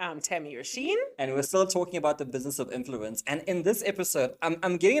 I'm Tammy Rasheen. And we're still talking about the business of influence. And in this episode,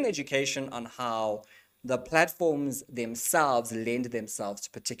 I'm getting an education on how the platforms themselves lend themselves to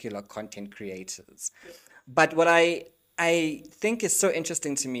particular content creators. But what I think is so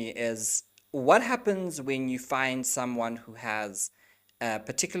interesting to me is what happens when you find someone who has a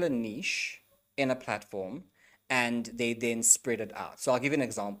particular niche in a platform and they then spread it out. So I'll give you an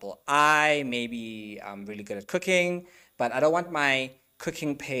example. I'm really good at cooking, but I don't want my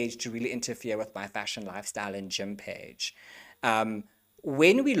cooking page to really interfere with my fashion, lifestyle, and gym page.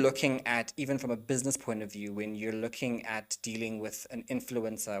 When we're looking at, even from a business point of view, when you're looking at dealing with an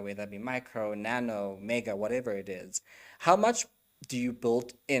influencer, whether it be micro, nano, mega, whatever it is, how much do you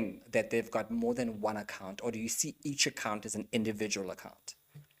build in that they've got more than one account, or do you see each account as an individual account?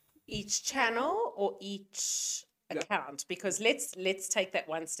 Each channel or each account? Because let's take that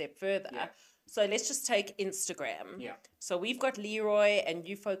one step further. Yeah. So let's just take Instagram. Yeah. So we've got Leroy, and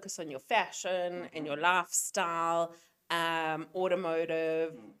you focus on your fashion and your lifestyle,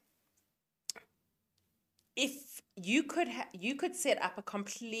 automotive. If you could set up a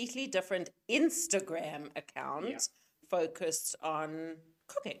completely different Instagram account focused on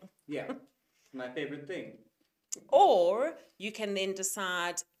cooking. Yeah, my favorite thing. Or you can then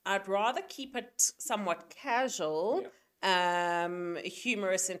decide, I'd rather keep it somewhat casual,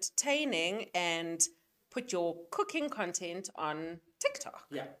 humorous, entertaining, and put your cooking content on TikTok.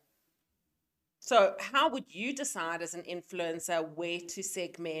 Yeah. So how would you decide as an influencer where to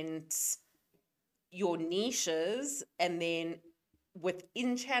segment your niches, and then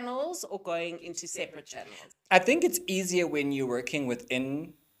within channels or going into separate channels? I think it's easier when you're working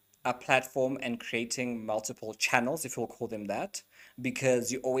within a platform and creating multiple channels, if you'll call them that.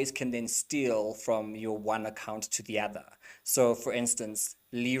 because you always can then steal from your one account to the other. So, for instance,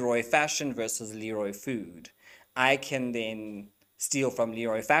 Leroy Fashion versus Leroy Food. I can then steal from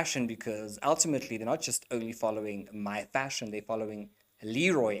Leroy Fashion because ultimately they're not just only following my fashion, they're following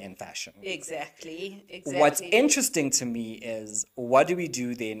Leroy and fashion. Exactly. What's interesting to me is what do we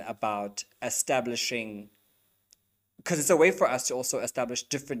do then about establishing, because it's a way for us to also establish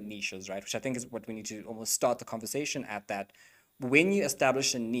different niches, right? Which I think is what we need to almost start the conversation at, that when you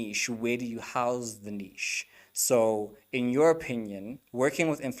establish a niche, where do you house the niche? So, in your opinion, working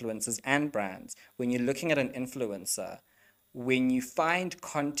with influencers and brands, when you're looking at an influencer, when you find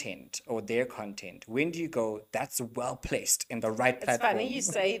content or their content, when do you go, that's well placed in the right It's platform? funny you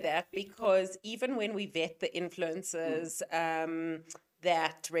say that, because even when we vet the influencers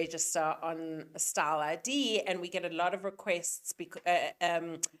that register on Style ID, and we get a lot of requests,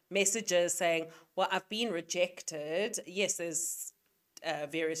 messages saying, well, I've been rejected. Yes, there's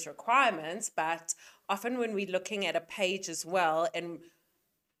various requirements, but often when we're looking at a page as well, and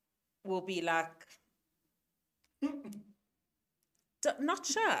we'll be like, not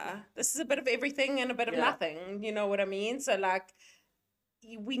sure. This is a bit of everything and a bit of nothing. You know what I mean? So, like,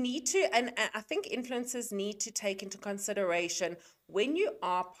 we need to, and I think influencers need to take into consideration when you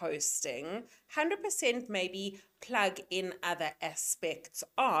are posting, 100% maybe plug in other aspects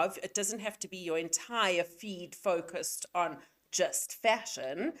of, it doesn't have to be your entire feed focused on just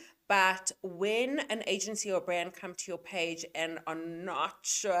fashion, but when an agency or brand come to your page and are not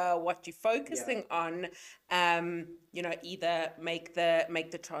sure what you're focusing on, either make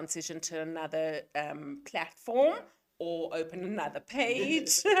the transition to another platform or open another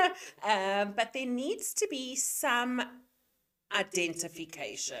page. But there needs to be some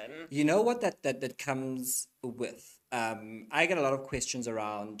identification. You know what that comes with? I get a lot of questions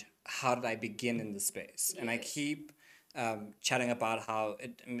around how did I begin in the space, and I keep chatting about how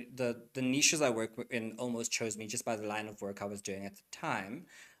the niches I work in almost chose me just by the line of work I was doing at the time.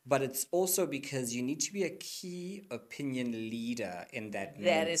 But it's also because you need to be a key opinion leader in that niche.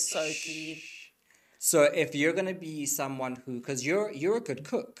 That is so key. So if you're gonna be someone who, because you're a good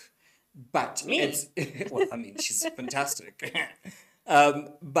cook, but it's well, I mean, she's fantastic.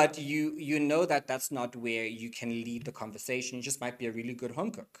 But you know that's not where you can lead the conversation. You just might be a really good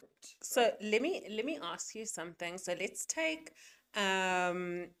home cook. So let me ask you something. So let's take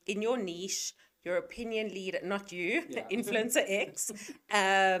in your niche, your opinion leader, not you, Influencer X.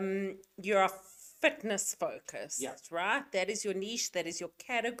 You're fitness focused, right? That is your niche, that is your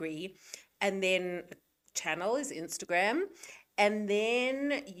category. And then channel is Instagram. And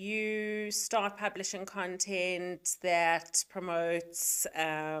then you start publishing content that promotes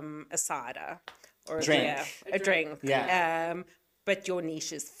a cider or a drink. Yeah. But your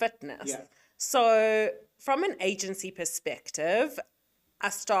niche is fitness. Yeah. So from an agency perspective, we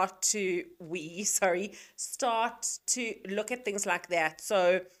start to look at things like that.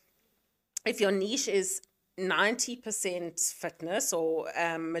 So if your niche is 90% fitness or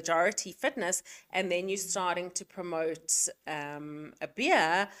majority fitness, and then you're starting to promote a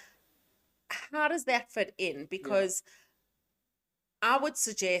beer, how does that fit in? Because I would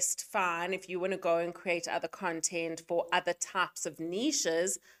suggest, fine, if you want to go and create other content for other types of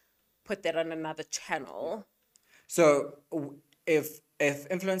niches, put that on another channel. So if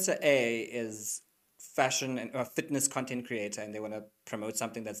influencer A is fashion and fitness content creator, and they want to promote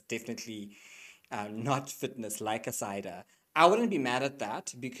something that's definitely not fitness, like a cider, I wouldn't be mad at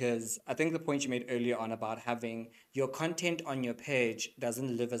that, because I think the point you made earlier on about having your content on your page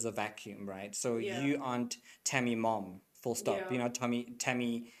doesn't live as a vacuum, right? So you aren't Tammy Mom, full stop. You're not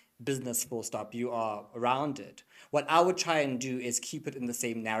Tammy Business, full stop. You are around it. What I would try and do is keep it in the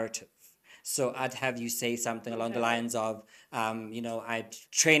same narrative. So I'd have you say something along the lines of, I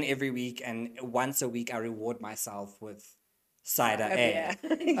train every week, and once a week I reward myself with cider air.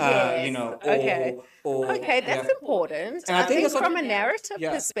 Okay, that's important. And I think that's from a narrative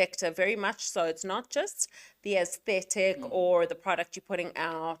perspective, very much so. It's not just the aesthetic or the product you're putting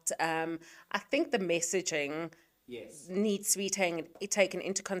out. I think the messaging needs to be taken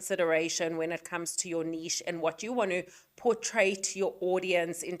into consideration when it comes to your niche and what you want to portray to your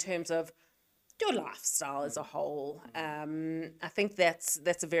audience in terms of your lifestyle as a whole. I think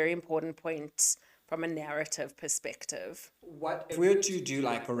that's a very important point from a narrative perspective. What if we were to do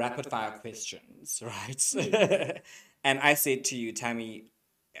like a rapid fire questions, right? And I said to you, Tammy,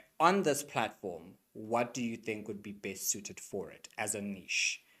 on this platform, what do you think would be best suited for it as a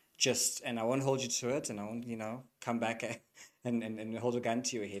niche? And I won't hold you to it, and I won't, come back and hold a gun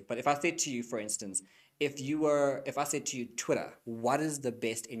to your head. But if I said to you, for instance, if I said to you Twitter, what is the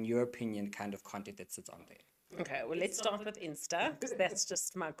best, in your opinion, kind of content that sits on there? Okay, well, let's start with Insta because that's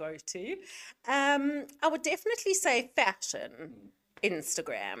just my go-to. I would definitely say fashion,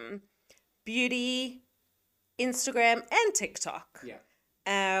 Instagram, beauty, Instagram, and TikTok.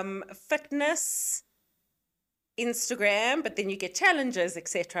 Fitness, Instagram, but then you get challenges,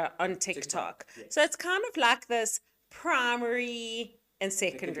 etc., on TikTok. So it's kind of like this primary and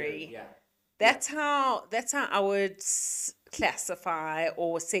secondary. That's how I would classify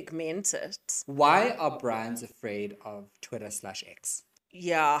or segment it. Why are brands afraid of Twitter/X?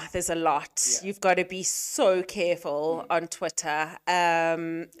 Yeah, there's a lot. You've got to be so careful on Twitter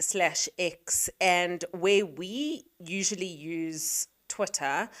 /X, and where we usually use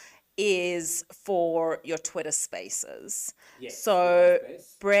Twitter is for your Twitter Spaces. So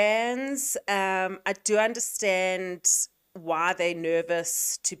brands, I do understand why they're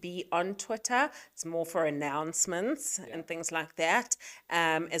nervous to be on Twitter. It's more for announcements and things like that,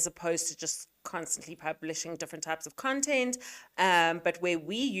 as opposed to just constantly publishing different types of content. But where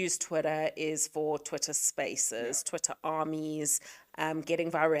we use Twitter is for Twitter Spaces, Twitter armies,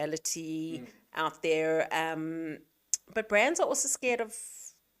 getting virality out there. But brands are also scared of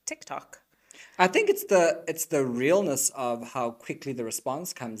TikTok. I think it's the realness of how quickly the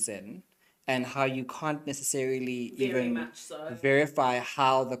response comes in, and how you can't necessarily even verify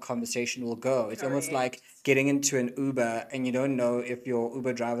how the conversation will go. It's almost like getting into an Uber and you don't know if your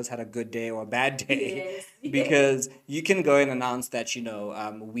Uber driver's had a good day or a bad day. Because you can go and announce that,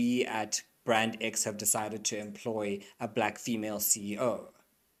 we at Brand X have decided to employ a Black female CEO.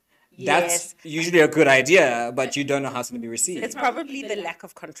 That's usually a good idea, but you don't know how it's going to be received. It's probably the lack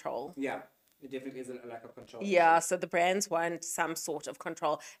of control. It definitely is a lack of control. Yeah, so the brands want some sort of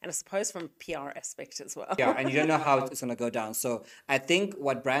control, and I suppose from PR aspect as well. Yeah, and you don't know how it's going to go down. So I think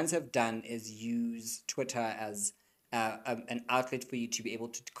what brands have done is use Twitter as an outlet for you to be able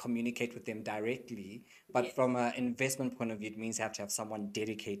to communicate with them directly. But from an investment point of view, it means you have to have someone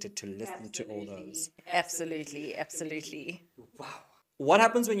dedicated to listen to all those. Absolutely. Wow. What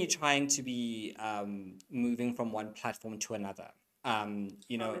happens when you're trying to be moving from one platform to another? From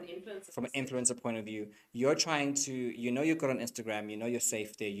an influencer point of view, you're trying to, you're good on Instagram, you're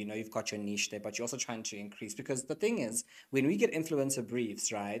safe there, you've got your niche there, but you're also trying to increase. Because the thing is, when we get influencer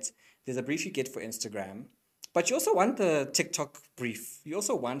briefs, right, there's a brief you get for Instagram, but you also want the TikTok brief. You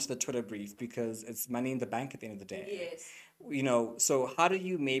also want the Twitter brief because it's money in the bank at the end of the day. So how do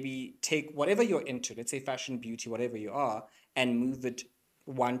you maybe take whatever you're into, let's say fashion, beauty, whatever you are, and move it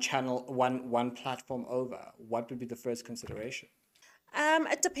one channel, one platform over? What would be the first consideration?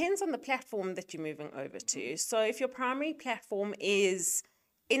 It depends on the platform that you're moving over to. So if your primary platform is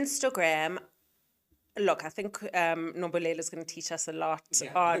Instagram, look, I think Nombolelo is going to teach us a lot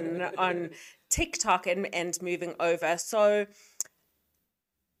on TikTok and moving over. So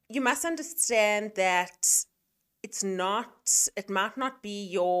you must understand that it might not be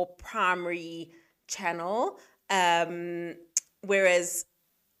your primary channel, whereas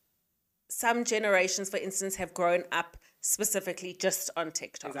some generations, for instance, have grown up specifically just on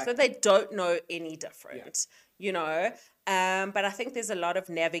TikTok. So they don't know any different, but I think there's a lot of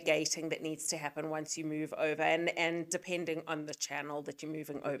navigating that needs to happen once you move over and depending on the channel that you're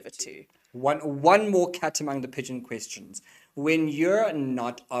moving over to. One more cat among the pigeon questions. When you're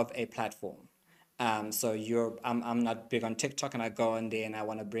not of a platform, so I'm not big on TikTok, and I go on there and I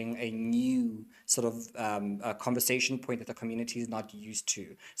want to bring a new sort of a conversation point that the community is not used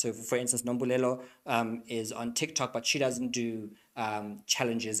to. So for instance, Nombolelo is on TikTok, but she doesn't do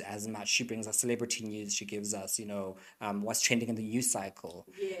challenges as much. She brings us celebrity news. She gives us, what's trending in the news cycle.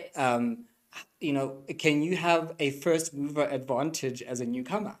 Can you have a first mover advantage as a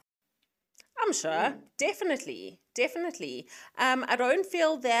newcomer? I'm sure. Definitely. I don't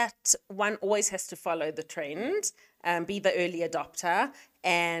feel that one always has to follow the trend, be the early adopter,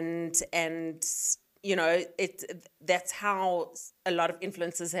 and that's how a lot of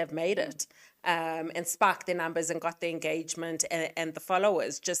influencers have made it, and sparked their numbers and got the engagement and the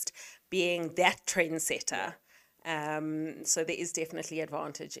followers, just being that trendsetter. So there is definitely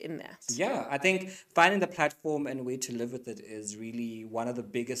advantage in that. Yeah, I think finding the platform and way to live with it is really one of the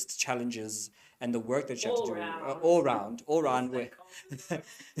biggest challenges, and the work that you have to do all round,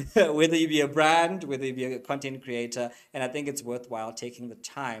 whether you be a brand, whether you be a content creator. And I think it's worthwhile taking the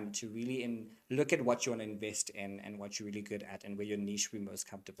time to really look at what you want to invest in and what you're really good at and where your niche will be most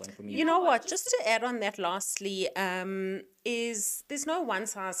comfortable. And for me, you know what, just to add on that lastly, is there's no one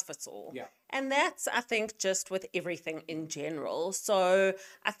size fits all. Yeah. And that's, I think, just with everything in general. So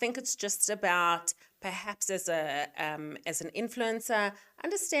I think it's just about perhaps as an influencer,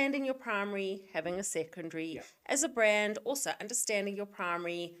 understanding your primary, having a secondary. Yeah. As a brand, also understanding your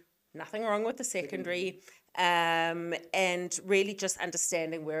primary, nothing wrong with the secondary, and really just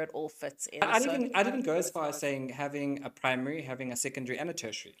understanding where it all fits in. I'd even go as far as saying having a primary, having a secondary, and a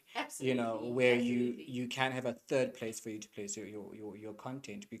tertiary. Absolutely. You know, where you can have a third place for you to place your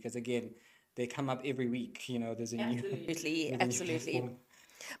content, because again, they come up every week. You know, there's a new Absolutely.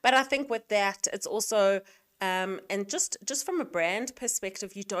 But I think with that, it's also and just from a brand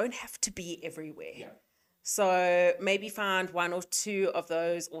perspective, you don't have to be everywhere. Yeah. So maybe find one or two of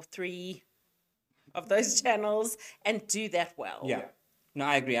those or three of those channels and do that well. Yeah. No,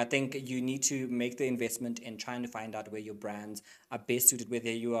 I agree. I think you need to make the investment in trying to find out where your brands are best suited,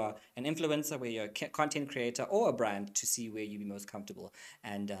 whether you are an influencer, whether you're a content creator, or a brand, to see where you'd be most comfortable.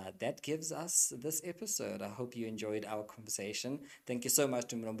 And that gives us this episode. I hope you enjoyed our conversation. Thank you so much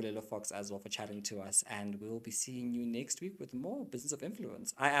to Mlombulelo Fox as well for chatting to us. And we'll be seeing you next week with more Business of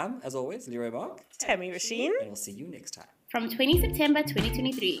Influence. I am, as always, Leroy Mark. Tammy Rasheen. And we'll see you next time. From 20 September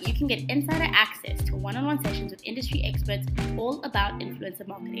 2023, you can get insider access to one-on-one sessions with industry experts all about influencer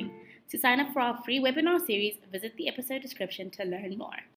marketing. To sign up for our free webinar series, visit the episode description to learn more.